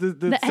of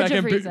the Edge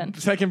of Reason.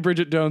 second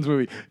Bridget Jones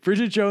movie.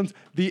 Bridget Jones,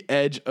 The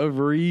Edge of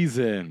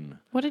Reason.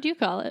 What did you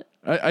call it?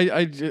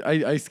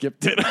 I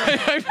skipped it.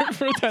 I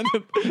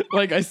pretended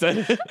like I said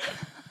it.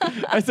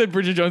 I said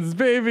Bridget Jones's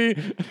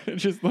baby.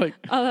 Just like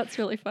Oh, that's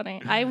really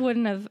funny. I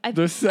wouldn't have.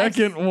 the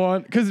second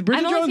one, because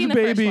Bridget I've only Jones' seen the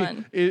first baby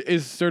one.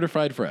 is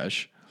certified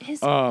fresh.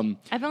 I've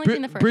only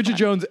seen the first Bridget one.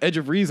 Jones' Edge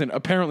of Reason,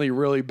 apparently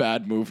really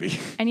bad movie.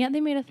 And yet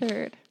they made a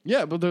third.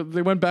 Yeah, but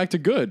they went back to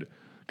good.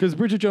 Because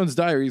Bridget Jones'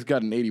 Diary's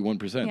got an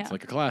 81%. Yeah. It's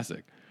like a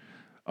classic.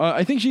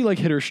 I think she like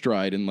hit her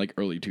stride in like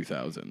early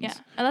 2000s. Yeah.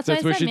 And that's what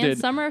I said, man. did.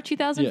 Summer of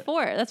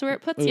 2004. That's where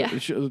it puts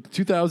you.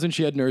 2000,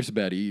 she had Nurse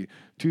Betty.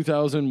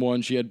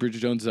 2001, she had Bridget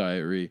Jones'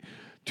 Diary.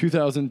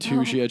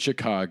 2002, she had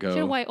Chicago. She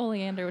had White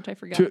Oleander, which I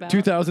forgot about.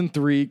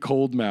 2003,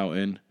 Cold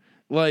Mountain.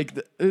 Like,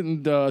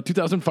 in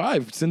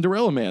 2005,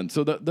 Cinderella Man.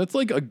 So that's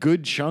like a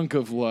good chunk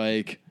of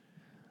like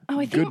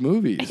good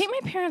movies. I think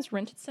my parents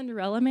rented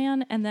Cinderella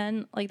Man, and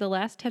then like the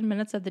last 10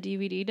 minutes of the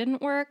DVD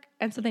didn't work,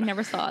 and so they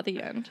never saw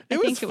the end. I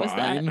it think was it was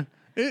fine. that.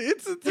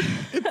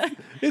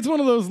 It's one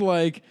of those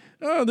like,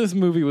 oh, this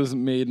movie was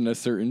made in a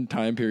certain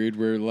time period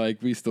where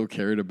like we still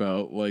cared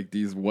about like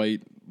these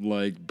white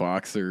like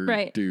boxer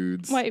Right.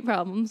 dudes. White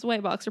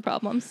boxer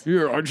problems.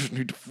 Yeah, I just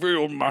need to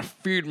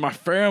feed my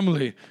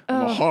family.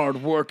 I'm a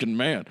hard-working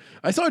man.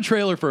 I saw a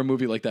trailer for a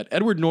movie like that.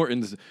 Edward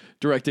Norton's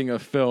directing a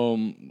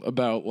film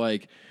about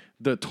like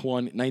the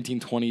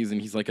 1920s,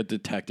 and he's like a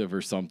detective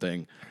or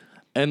something.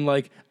 And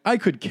like, I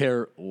could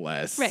care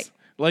less. Right.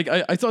 Like,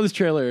 I saw this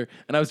trailer,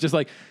 and I was just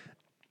like,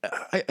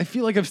 I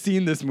feel like I've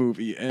seen this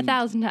movie. And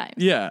 1,000 times.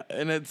 yeah,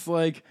 and it's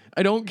like,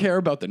 I don't care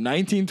about the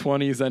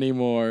 1920s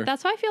anymore.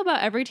 That's how I feel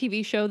about every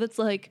TV show that's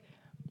like,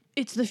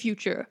 it's the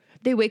future.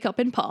 They wake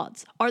up in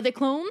pods. Are they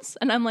clones?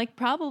 And I'm like,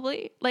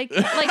 probably. Like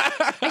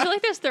I feel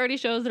like there's 30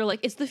 shows that are like,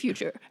 it's the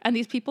future, and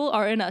these people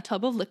are in a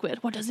tub of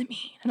liquid. What does it mean?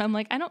 And I'm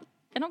like, I don't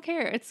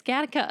care. It's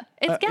Gattaca.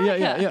 It's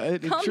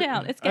Gattaca. Calm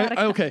down. It's Gattaca.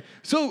 Okay,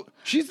 so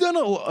she's done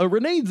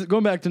Renee's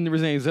going back to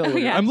Renee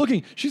Zellweger. yeah. I'm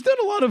looking. She's done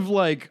a lot of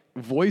like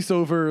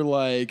voiceover,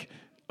 like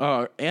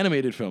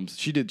animated films.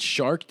 She did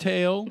Shark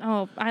Tale.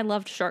 Oh, I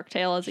loved Shark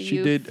Tale as a She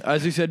youth. did,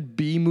 as you said,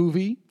 B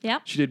Movie.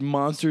 Yep. She did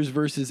Monsters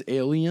vs.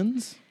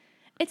 Aliens.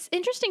 It's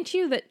interesting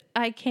too that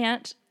I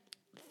can't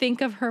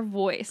think of her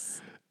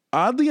voice.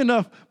 Oddly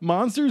enough,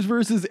 Monsters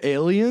vs.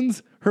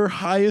 Aliens, her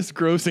highest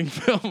grossing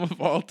film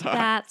of all time.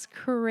 That's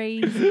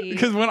crazy.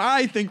 Because when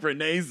I think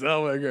Renee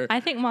Zellweger, I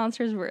think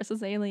Monsters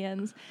versus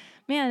Aliens.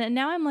 Man, and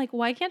now I'm like,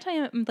 why can't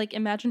I like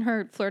imagine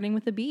her flirting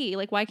with a bee?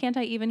 Like, why can't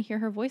I even hear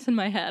her voice in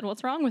my head?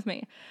 What's wrong with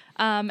me?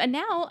 And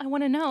now I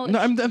want to know. no,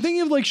 I'm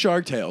thinking of like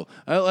Shark Tale.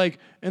 I like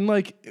and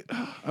like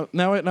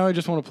now I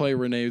just want to play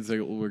Renee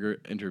Zellweger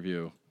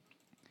interview.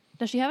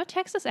 Does she have a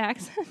Texas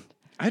accent?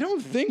 I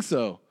don't think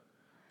so.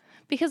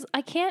 Because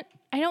I can't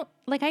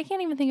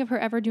even think of her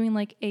ever doing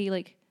like a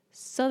like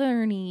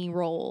southerny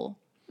role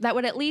that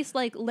would at least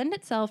like lend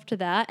itself to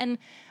that. And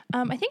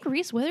I think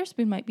Reese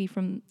Witherspoon might be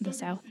from the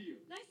South.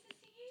 Nice to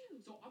see you.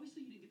 So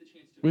obviously you didn't get the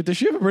chance to. Wait, does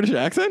she have a British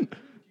accent? If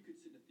you could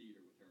sit in a theater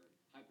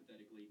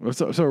with her,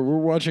 hypothetically. Oh, sorry, we're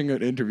watching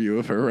an interview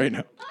of her right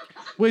now.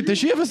 Wait, does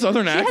she have a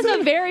southern She accent? has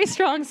a very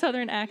strong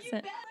southern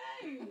accent.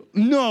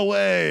 No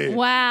way.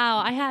 Wow,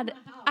 I had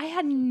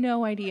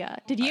no idea.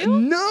 Did you?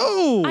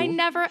 No. I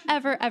never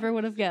ever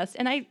would have guessed.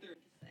 And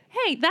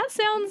hey, that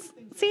sounds.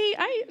 See,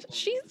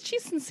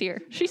 she's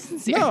sincere. She's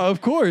sincere. No,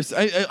 of course.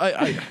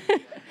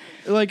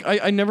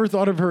 I never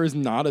thought of her as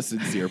not a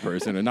sincere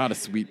person and not a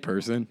sweet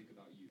person.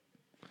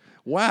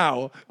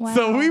 Wow.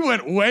 So Wow. we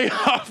went way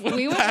off with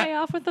We went that. way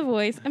off with the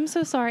voice. I'm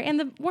so sorry. And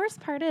the worst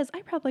part is,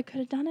 I probably could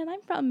have done it.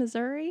 I'm from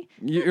Missouri.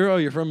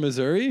 You're from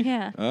Missouri?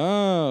 Yeah.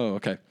 Oh,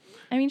 okay.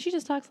 I mean, she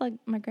just talks like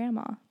my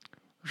grandma.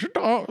 She just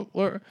gosh.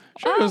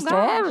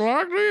 talks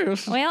like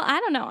this. Well, I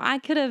don't know.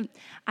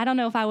 I don't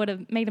know if I would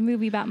have made a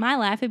movie about my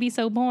life. It'd be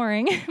so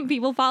boring.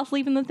 People fall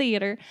asleep in the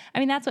theater. I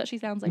mean, that's what she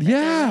sounds like. right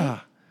there, Yeah.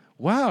 right?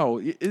 Wow.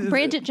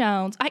 Bridget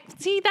Jones. I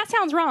see. That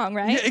sounds wrong,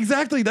 right? Yeah,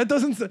 exactly. That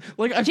doesn't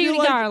like. I feel Judy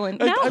like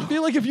Garland. I No.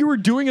 feel like if you were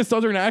doing a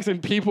southern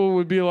accent, people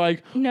would be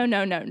like, No.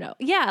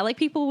 Yeah, like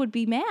people would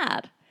be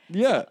mad.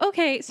 "Yeah,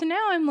 Okay, so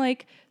now I'm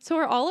like, so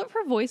are all of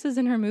her voices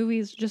in her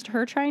movies just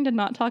her trying to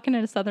not talk in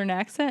a southern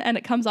accent, and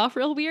it comes off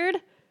real weird?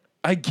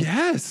 I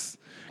guess."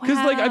 Because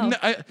like Wow.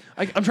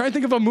 I'm trying to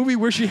think of a movie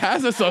where she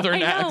has a southern I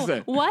know.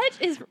 accent. What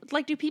is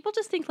like? Do people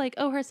just think like,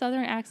 oh, her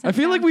southern accent? I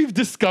feel like sounds- we've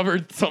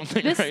discovered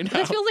something This, right now.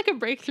 this feels like a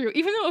breakthrough,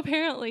 even though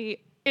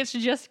apparently it's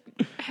just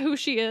who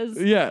she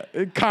is. Yeah,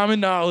 common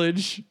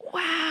knowledge.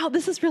 Wow,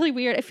 this is really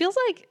weird. It feels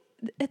like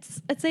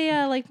it's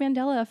a like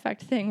Mandela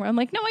effect thing where I'm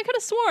like, no, I could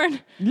have sworn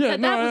Yeah,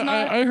 that was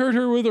not I heard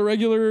her with a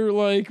regular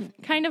like.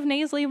 kind of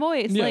nasally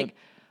voice. Yeah. Like,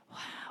 wow.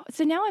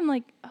 So now I'm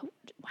like, oh,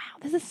 wow,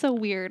 this is so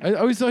weird. I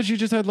always thought she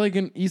just had like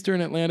an Eastern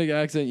Atlantic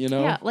accent, you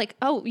know? Yeah, like,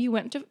 oh, you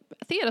went to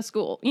theater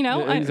school, you know?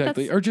 Yeah,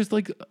 exactly. Or just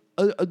like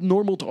a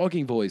normal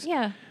talking voice.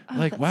 Yeah. Oh,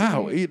 Like, that's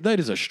wow, weird. that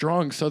is a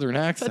strong Southern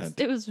accent.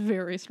 It was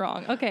very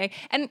strong. Okay,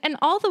 and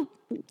all the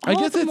I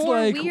guess the it's more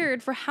like-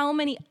 weird for how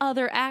many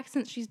other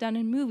accents she's done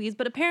in movies,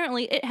 but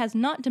apparently it has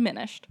not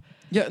diminished.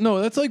 Yeah,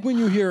 no, that's like when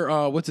you hear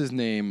what's his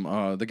name,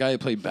 the guy who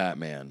played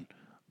Batman.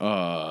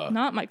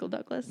 Not Michael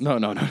Douglas. No,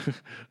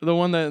 the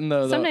one that in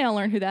Someday I'll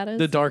learn who that is.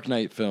 the Dark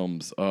Knight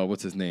films.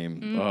 What's his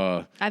name?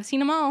 I've seen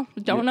them all.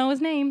 Don't know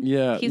his name.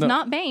 Yeah, he's no.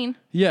 not Bane.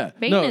 Yeah,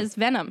 Bane no, is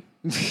Venom.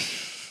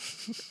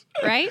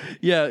 Right?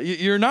 yeah,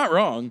 you're not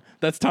wrong.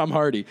 That's Tom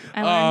Hardy.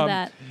 I learned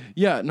that.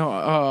 Yeah,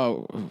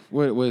 no.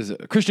 What was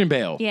it? Christian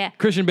Bale? Yeah.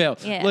 Christian Bale.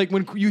 Yeah. Like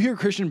when you hear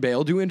Christian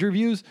Bale do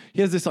interviews,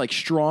 he has this like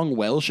strong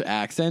Welsh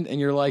accent, and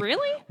you're like,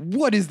 Really?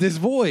 What is this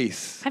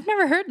voice? I've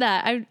never heard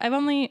that. I've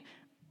only.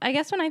 I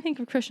guess when I think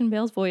of Christian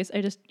Bale's voice, I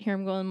just hear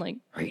him going like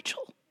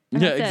Rachel.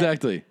 And Yeah, that's it.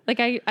 exactly. Like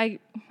I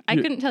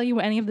couldn't tell you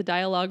any of the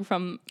dialogue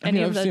from any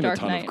I've of the seen Dark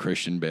a ton Knight. of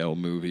Christian Bale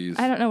movies.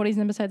 I don't know what he's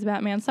in besides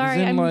Batman. Sorry,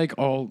 He's in I'm like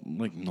all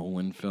like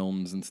Nolan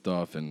films and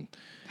stuff, and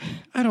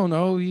I don't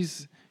know.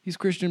 He's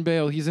Christian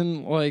Bale. He's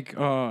in like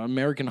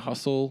American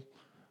Hustle.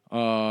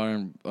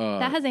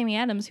 That has Amy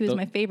Adams, who is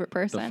my favorite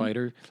person. The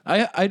fighter.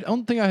 I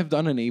don't think I have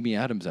done an Amy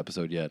Adams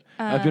episode yet.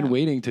 I've been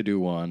waiting to do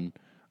one.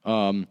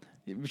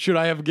 Should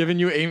I have given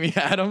you Amy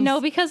Adams?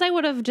 No, because I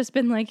would have just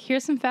been like,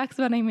 here's some facts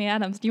about Amy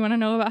Adams. Do you want to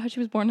know about how she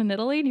was born in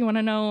Italy? Do you want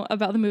to know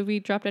about the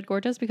movie Drop Dead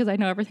Gorgeous? Because I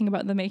know everything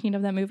about the making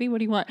of that movie. What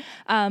do you want?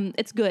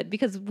 It's good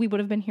because we would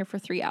have been here for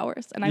 3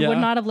 hours and I would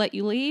not have let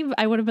you leave.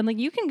 I would have been like,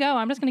 you can go.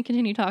 I'm just going to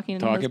continue talking.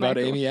 Talk about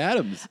Amy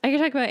Adams. I could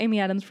talk about Amy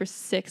Adams for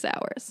 6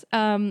 hours.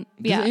 Does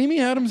Amy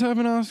Adams have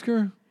an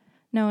Oscar?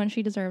 No, and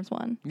she deserves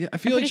one. Yeah, I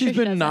feel like she's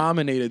been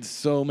nominated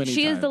so many times.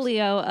 She is the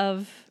Leo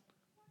of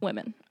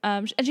women.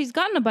 And she's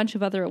gotten a bunch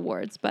of other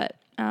awards, but...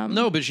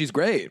 no, but she's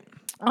great.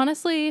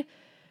 Honestly,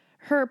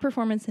 her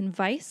performance in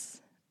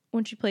Vice,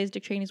 when she plays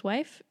Dick Cheney's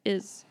wife,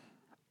 is...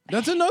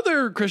 That's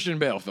another Christian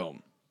Bale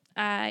film.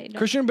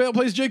 Christian Bale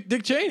plays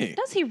Dick Cheney.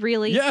 Does he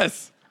really?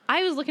 Yes.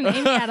 I was looking at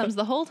Amy Adams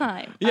the whole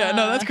time. Yeah,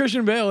 no, that's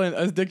Christian Bale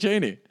as Dick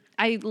Cheney.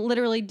 I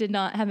literally did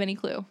not have any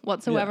clue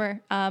whatsoever.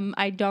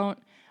 I don't.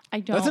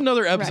 That's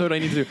another episode I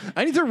need to do.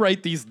 I need to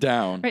write these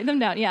down. Write them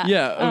down, yeah.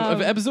 Yeah,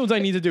 of episodes I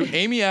need to do.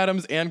 Amy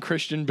Adams and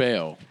Christian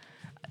Bale.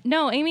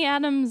 No, Amy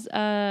Adams,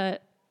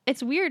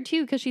 it's weird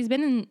too because she's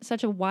been in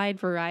such a wide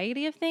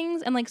variety of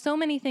things and like so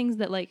many things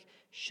that like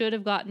should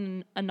have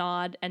gotten a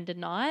nod and did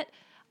not.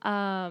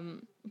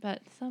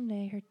 But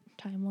someday her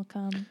time will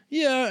come.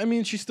 Yeah, I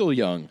mean, she's still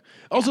young.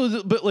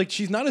 Also, but like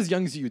she's not as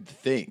young as you'd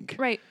think.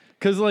 Right.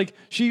 Because like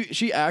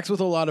she acts with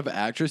a lot of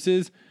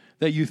actresses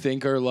that you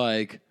think are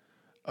like,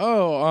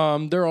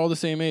 they're all the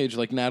same age,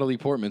 like Natalie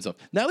Portman stuff.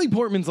 Natalie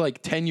Portman's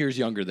like 10 years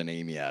younger than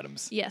Amy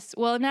Adams. Yes.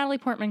 Well, Natalie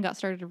Portman got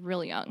started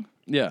really young.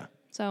 Yeah.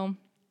 So,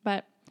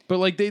 but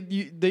like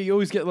they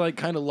always get like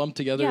kind of lumped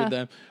together with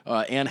them.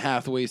 Anne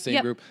Hathaway,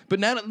 same group. But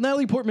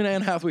Natalie Portman and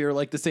Anne Hathaway are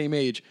like the same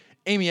age.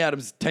 Amy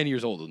Adams, 10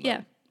 years older than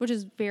them. Which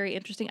is very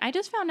interesting. I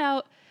just found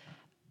out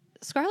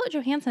Scarlett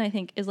Johansson, I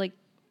think, is like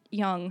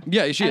young.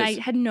 Yeah, she is. I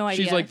had no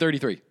idea. She's like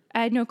 33.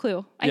 I had no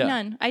clue. I had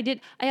none.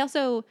 I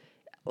also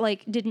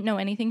like didn't know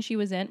anything she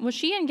was in. Was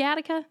she in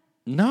Gattaca?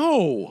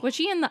 No. Was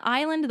she in The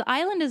Island? The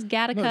Island is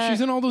Gattaca. No,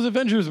 she's in all those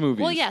Avengers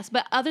movies. Well, yes,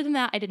 but other than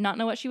that, I did not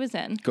know what she was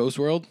in. Ghost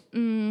World?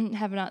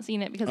 Have not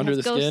seen it because Under it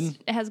has the ghosts. Skin?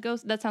 It has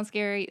ghosts. That sounds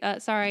scary.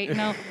 Sorry,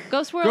 no.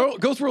 Ghost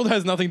World. Ghost World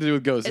has nothing to do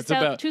with ghosts. It's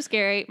about too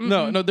scary.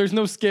 No, there's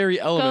no scary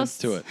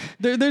elements Ghosts.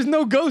 to it. There's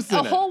no ghosts in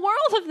it. A whole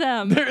world of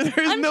them. There's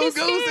I'm no too ghosts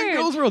in scared.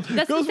 Ghost World.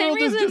 That's Ghost the same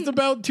World is reason, just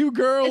about two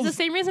girls. It's the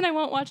same reason I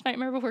won't watch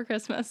Nightmare Before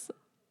Christmas.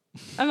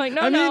 I'm like,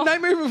 no. I mean,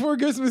 Nightmare Before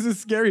Christmas is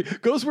scary.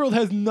 Ghost World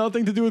has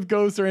nothing to do with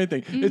ghosts or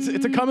anything.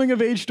 It's a coming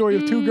of age story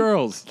of two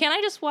girls. Can't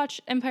I just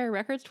watch Empire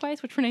Records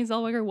twice, which Renee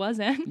Zellweger was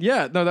in?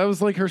 Yeah, no, that was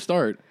like her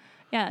start.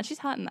 Yeah, she's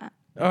hot in that.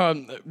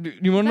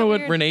 You want to know what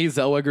weird? Renee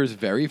Zellweger's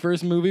very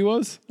first movie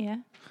was? Yeah.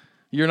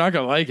 You're not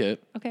gonna like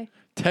it. Okay.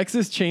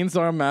 Texas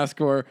Chainsaw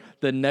Massacre: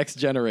 The Next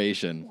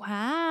Generation.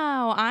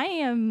 Wow, I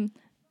am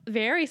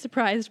very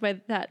surprised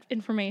by that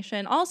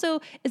information.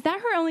 Also, is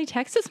that her only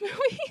Texas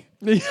movie?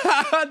 Yeah,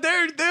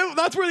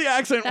 that's where the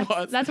accent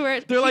was. That's where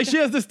they're like, she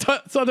has this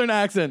southern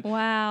accent.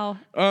 Wow.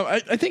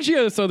 I think she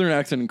had a southern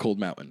accent in Cold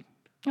Mountain.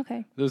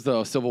 Okay. There's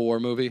the Civil War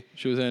movie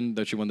she was in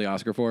that she won the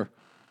Oscar for.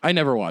 I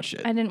never watched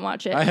it. I didn't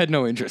watch it. I had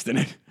no interest in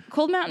it.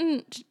 Cold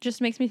Mountain just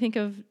makes me think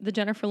of the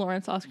Jennifer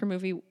Lawrence Oscar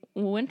movie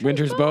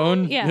Winter's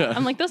Bone? Yeah. Yeah.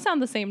 I'm like, those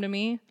sound the same to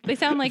me. They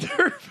sound like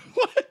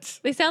What?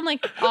 they sound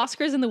like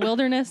Oscars in the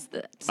wilderness.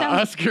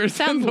 Oscars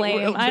sounds in the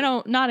lame.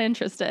 wilderness. Not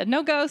interested.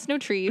 No ghosts, no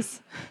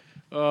trees.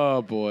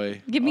 Oh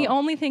boy. Give me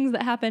only things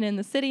that happen in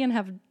the city and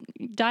have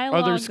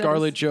dialogue. Other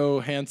Scarlett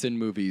Johansson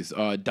movies.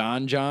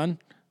 Don John.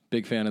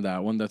 Big fan of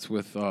that one. That's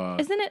with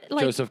Isn't it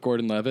like Joseph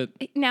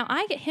Gordon-Levitt. Now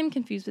I get him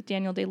confused with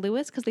Daniel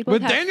Day-Lewis because they both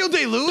With have Daniel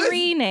Day-Lewis?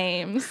 3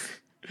 names.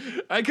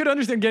 I could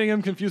understand getting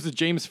him confused with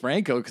James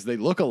Franco because they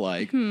look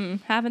alike.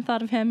 Haven't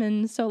thought of him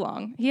in so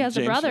long. He has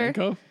James a brother.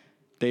 Franco?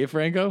 Dave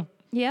Franco?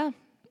 Yeah.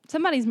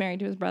 Somebody's married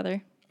to his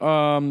brother.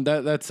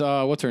 That's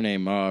what's her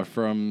name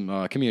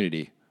from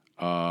Community.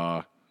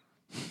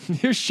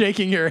 You're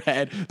shaking your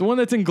head. The one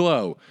that's in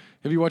Glow.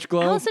 Have you watched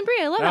Glow? Alison Brie.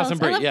 I love Alison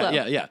Brie. I love Glow.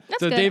 Yeah. That's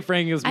So good. Dave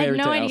Franco's I had married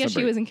no to idea Alison she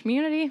Brie. was in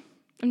Community.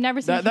 I've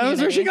never seen That was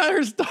where she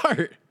Community. got her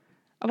start.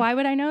 Why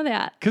would I know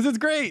that? Because it's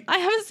great. I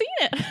haven't seen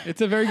it.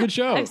 It's a very good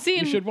show. I've seen.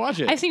 You should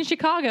watch it. I've seen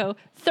Chicago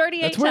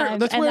 38 That's where times.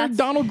 that's and where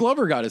Donald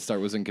Glover got his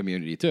start, was in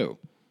Community too.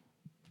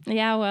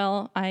 Yeah,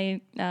 well,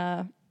 I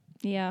And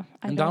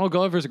don't- Donald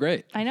Glover's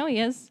great. I know he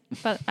is,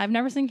 but I've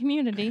never seen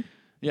Community.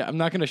 Yeah, I'm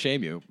not going to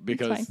shame you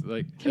because fine.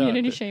 like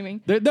Community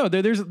shaming.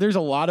 There's a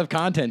lot of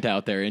content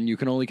out there, and you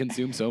can only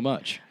consume so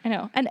much. I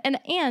know.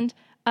 And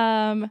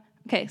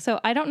okay, so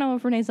I don't know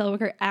if Renee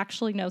Zellweger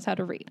actually knows how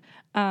to read.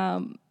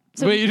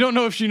 So Wait, you don't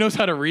know if she knows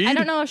how to read? I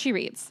don't know if she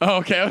reads. Oh,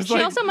 okay, I was She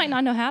like, also might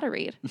not know how to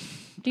read.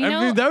 Do you know?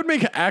 I mean, that would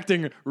make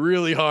acting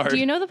really hard. Do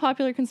you know the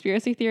popular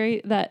conspiracy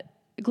theory that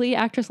Glee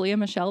actress Leah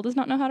Michele does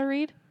not know how to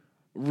read?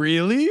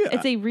 Really?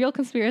 It's a real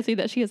conspiracy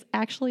that she is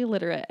actually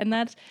illiterate, and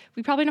that's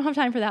we probably don't have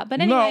time for that.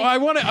 But anyway, No,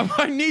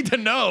 I need to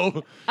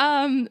know.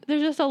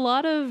 there's just a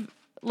lot of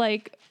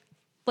like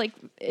like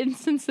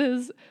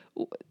instances.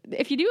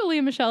 If you do a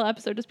Leah Michelle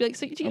episode, just be like,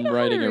 so do you I'm know how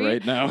to writing it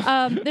read? right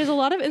now. There's a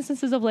lot of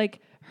instances of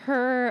like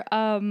her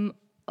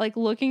like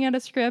looking at a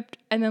script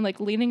and then like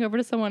leaning over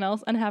to someone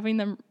else and having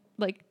them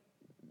like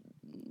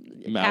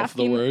Mouth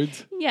the asking-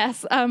 words.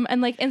 Yes.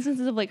 And like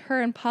instances of like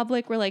her in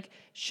public where like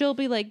she'll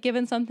be like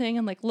given something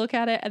and like look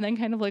at it and then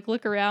kind of like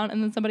look around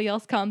and then somebody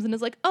else comes and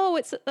is like, oh,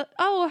 it's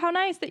oh, how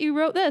nice that you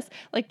wrote this.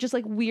 Like just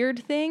like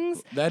weird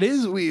things. That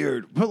is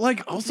weird, but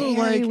like also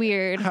Very like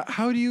weird.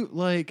 How do you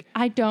like?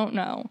 I don't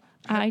know.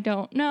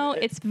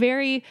 It's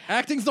very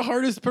Acting's the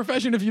hardest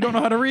profession if you don't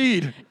know how to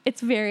read.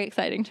 it's very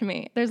exciting to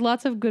me. There's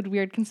lots of good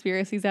weird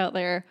conspiracies out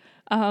there.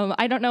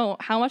 I don't know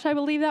how much I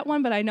believe that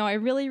one, but I know I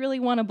really, really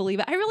want to believe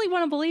it. I really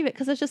want to believe it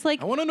because it's just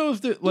like I want to know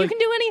if the you like can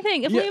do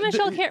anything. If Leah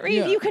Michelle can't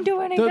read, you can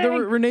do anything.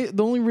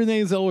 The only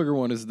Renee Zellweger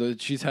one is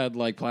that she's had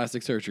like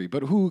plastic surgery,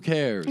 but who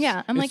cares?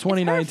 Yeah, I'm it's like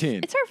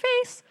 2019. It's her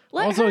face.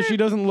 Let Also, her. she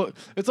doesn't look.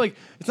 It's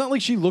not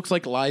like she looks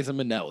like Liza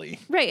Minnelli.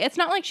 Right. It's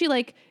not like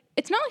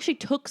she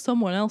took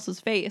someone else's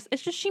face.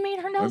 It's just she made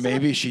her nose. Or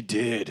maybe she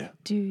did.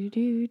 Do.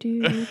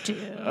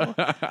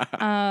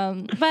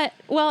 But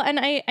well, and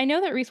I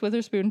know that Reese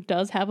Witherspoon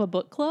does have a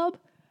book club.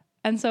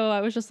 And so I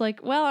was just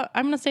like, well,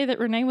 I'm going to say that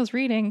Renee was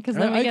reading because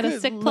then we get a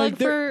sick plug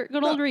for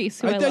good old Reese,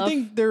 who I love. I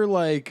think they're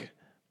like,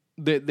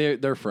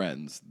 they're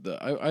friends.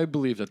 I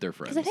believe that they're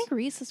friends. Because I think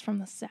Reese is from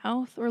the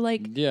South or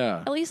like, Yeah.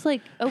 at least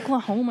like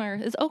Oklahoma.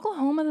 Is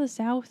Oklahoma the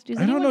South?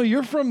 I don't know.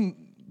 You're from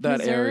that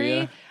Missouri?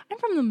 area. I'm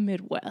from the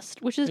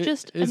Midwest, which is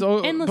just It's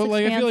an endless but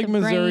like I feel like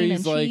expanse of grain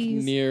Missouri's and like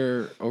cheese.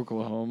 near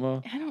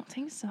Oklahoma. I don't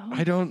think so.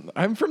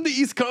 I'm from the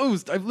East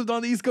Coast. I've lived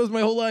on the East Coast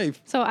my whole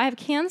life. So I have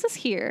Kansas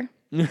here.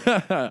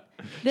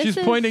 She's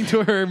is- pointing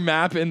to her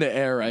map in the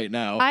air right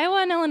now.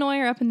 Iowa and Illinois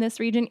are up in this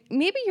region.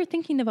 Maybe you're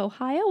thinking of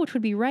Ohio, which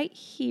would be right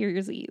here,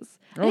 Z's.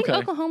 I think Okay.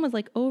 Oklahoma's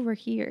like over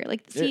here.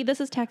 Like, see, this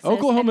is Texas.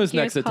 Oklahoma's and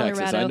next here's to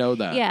Texas. I Colorado. know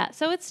that. Yeah,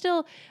 so it's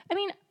still. I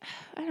mean,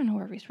 I don't know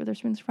where Reese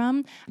Witherspoon's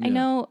from. I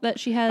know that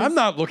she has. I'm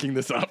not looking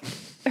this up.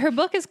 Her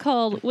book is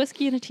called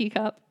Whiskey in a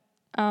Teacup,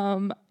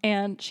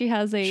 and she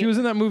has a. She was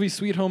in that movie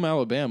Sweet Home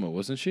Alabama,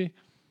 wasn't she?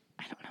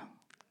 I don't know.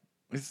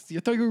 I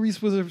thought you were a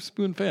Reese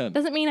Witherspoon fan.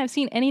 Doesn't mean I've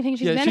seen anything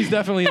she's Yeah, been. she's in.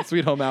 definitely in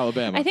Sweet Home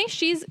Alabama. I think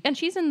she's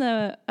in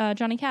the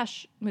Johnny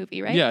Cash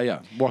movie, right?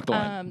 Yeah. Walk the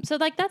line. So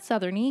like that's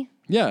Southerny.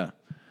 Yeah.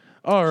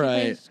 All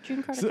right. plays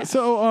June Carter Cash.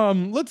 So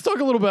let's talk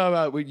a little bit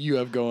about what you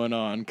have going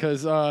on,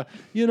 because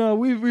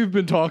we've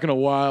been talking a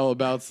while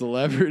about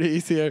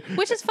celebrities here.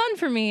 Which is fun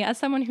for me as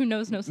someone who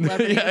knows no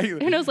celebrities, Yeah.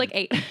 who knows like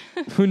 8.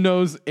 Who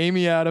knows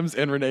Amy Adams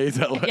and Renee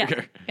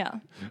Zellweger?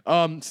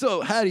 Yeah.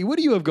 So Hattie, what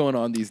do you have going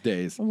on these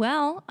days?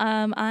 Well,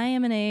 I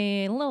am in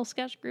a little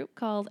sketch group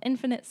called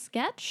Infinite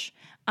Sketch,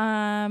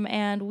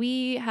 and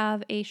we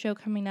have a show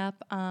coming up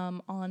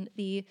on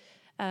the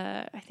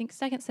I think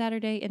second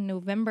Saturday in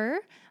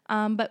November.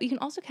 But you can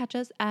also catch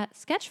us at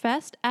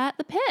Sketchfest at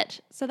the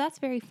Pit. So that's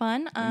very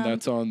fun. And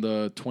that's on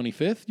the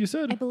 25th, you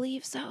said? I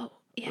believe so.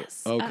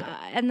 Yes. Okay.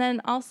 And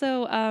then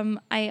also,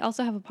 I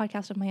also have a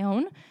podcast of my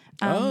own,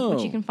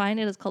 which you can find.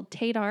 It is called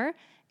Tadar,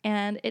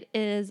 and it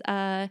is.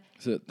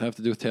 Does it have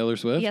to do with Taylor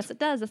Swift? Yes, it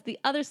does. That's the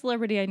other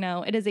celebrity I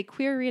know. It is a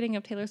queer reading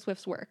of Taylor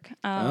Swift's work.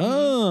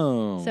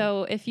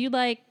 So if you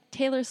like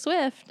Taylor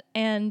Swift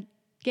and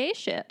gay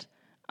shit,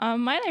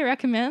 might I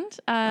recommend?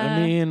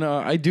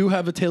 I do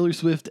have a Taylor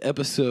Swift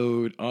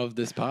episode of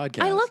this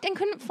podcast. I looked and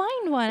couldn't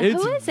find one.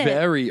 It's Who is it?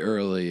 very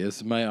early.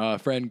 It's my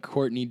friend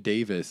Courtney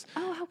Davis.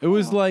 Oh, how It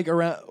was cool. like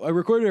I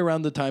recorded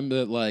around the time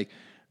that like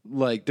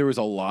there was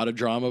a lot of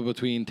drama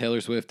between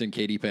Taylor Swift and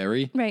Katy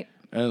Perry. Right.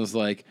 And it was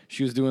like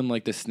she was doing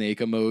like the snake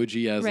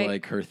emoji as Right.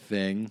 like her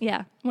thing.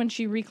 Yeah, when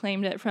she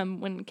reclaimed it from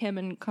when Kim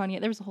and Kanye,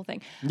 there was a whole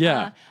thing.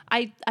 Yeah.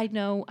 I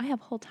know. I have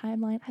a whole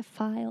timeline. I have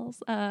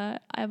files. I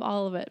have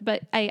all of it.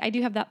 But I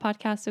do have that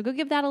podcast, so go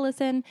give that a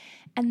listen.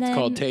 And then It's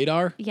called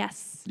Tadar.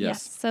 Yes.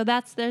 Yes. So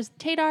there's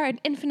Tadar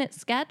and Infinite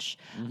Sketch,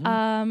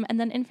 and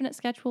then Infinite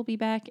Sketch will be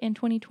back in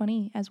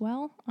 2020 as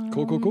well.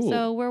 Cool.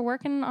 So we're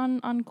working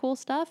on cool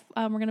stuff.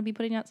 We're going to be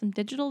putting out some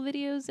digital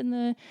videos in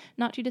the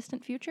not too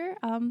distant future.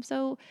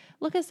 So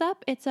look us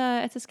up. It's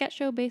a sketch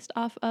show based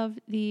off of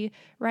the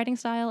writing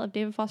style of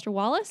David Foster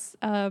Wallace.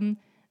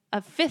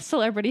 A fifth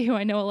celebrity who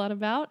I know a lot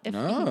about, if you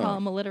can call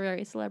him a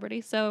literary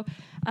celebrity. So,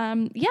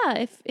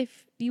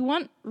 if you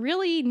want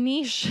really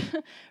niche,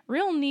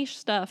 real niche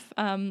stuff,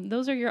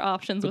 those are your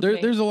options. With me.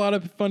 There's a lot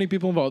of funny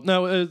people involved.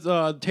 Now, is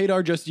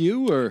Tadar just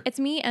you or? It's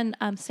me and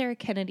Sarah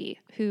Kennedy,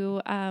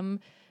 who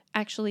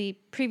actually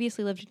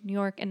previously lived in New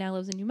York and now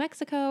lives in New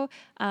Mexico.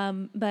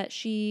 But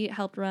she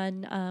helped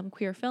run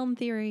Queer Film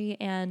Theory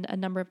and a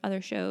number of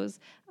other shows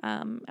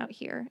out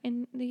here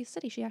in the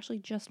city. She actually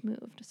just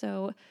moved.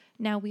 So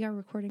now we are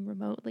recording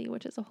remotely,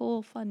 which is a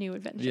whole fun new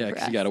adventure Yeah, for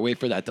because us. you got to wait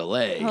for that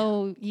delay.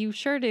 Oh, you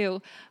sure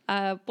do.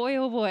 Boy,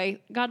 oh boy.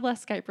 God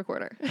bless Skype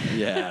Recorder.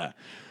 Yeah.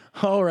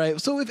 All right.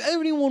 So if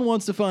anyone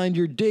wants to find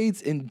your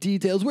dates and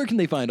details, where can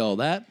they find all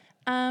that?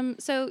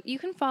 So you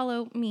can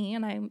follow me,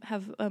 and I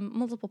have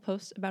multiple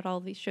posts about all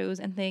of these shows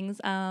and things.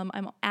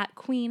 I'm at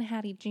Queen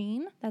Hattie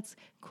Jean. That's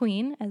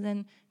Queen, as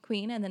in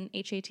Queen, and then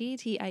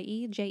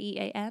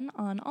HATTIEJEAN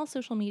on all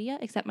social media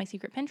except my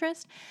secret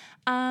Pinterest.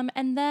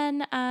 And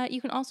then you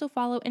can also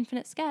follow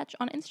Infinite Sketch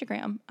on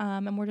Instagram,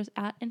 and we're just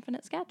at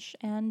Infinite Sketch,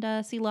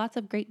 and see lots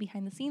of great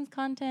behind the scenes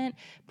content,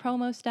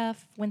 promo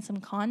stuff, win some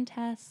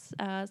contests.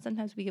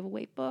 Sometimes we give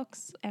away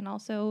books, and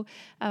also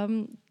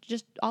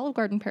just Olive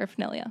Garden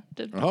paraphernalia.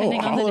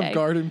 Depending on the Olive day.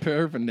 Garden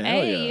paraphernalia.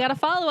 Hey, you gotta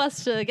follow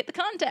us to get the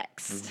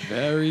context.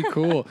 Very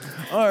cool.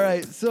 All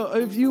right. So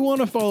if you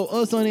want to follow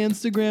us on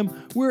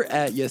Instagram, we're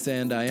at Yes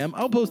And I Am.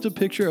 I'll post a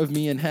picture of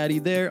me and Hattie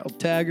there. I'll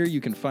tag her.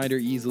 You can find her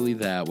easily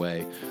that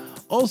way.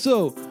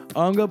 Also,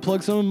 I'm going to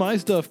plug some of my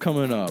stuff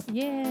coming up.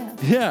 Yeah.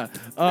 Yeah.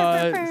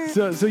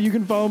 So you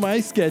can follow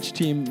my sketch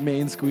team,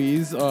 Main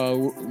Squeeze.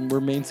 We're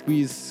Main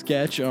Squeeze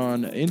Sketch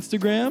on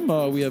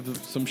Instagram. We have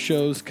some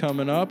shows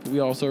coming up. We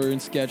also are in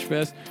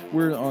Sketchfest.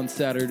 We're on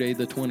Saturday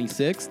the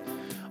 26th.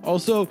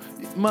 Also,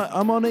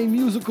 I'm on a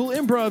musical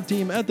improv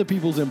team at the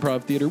People's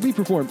Improv Theater. We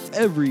perform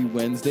every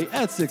Wednesday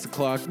at 6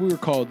 o'clock. We're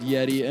called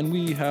Yeti, and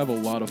we have a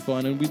lot of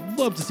fun, and we'd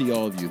love to see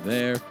all of you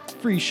there.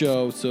 Free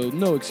show, so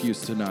no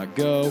excuse to not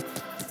go.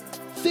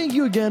 Thank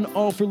you again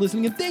all for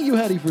listening, and thank you,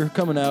 Hattie, for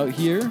coming out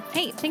here.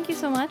 Hey, thank you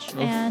so much,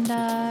 and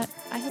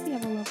I hope you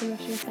have a lovely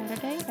rest of your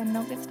Saturday and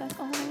don't get stuck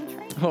on any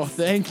trains. Oh,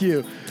 thank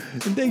you.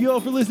 And thank you all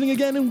for listening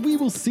again, and we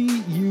will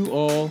see you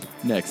all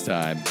next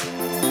time.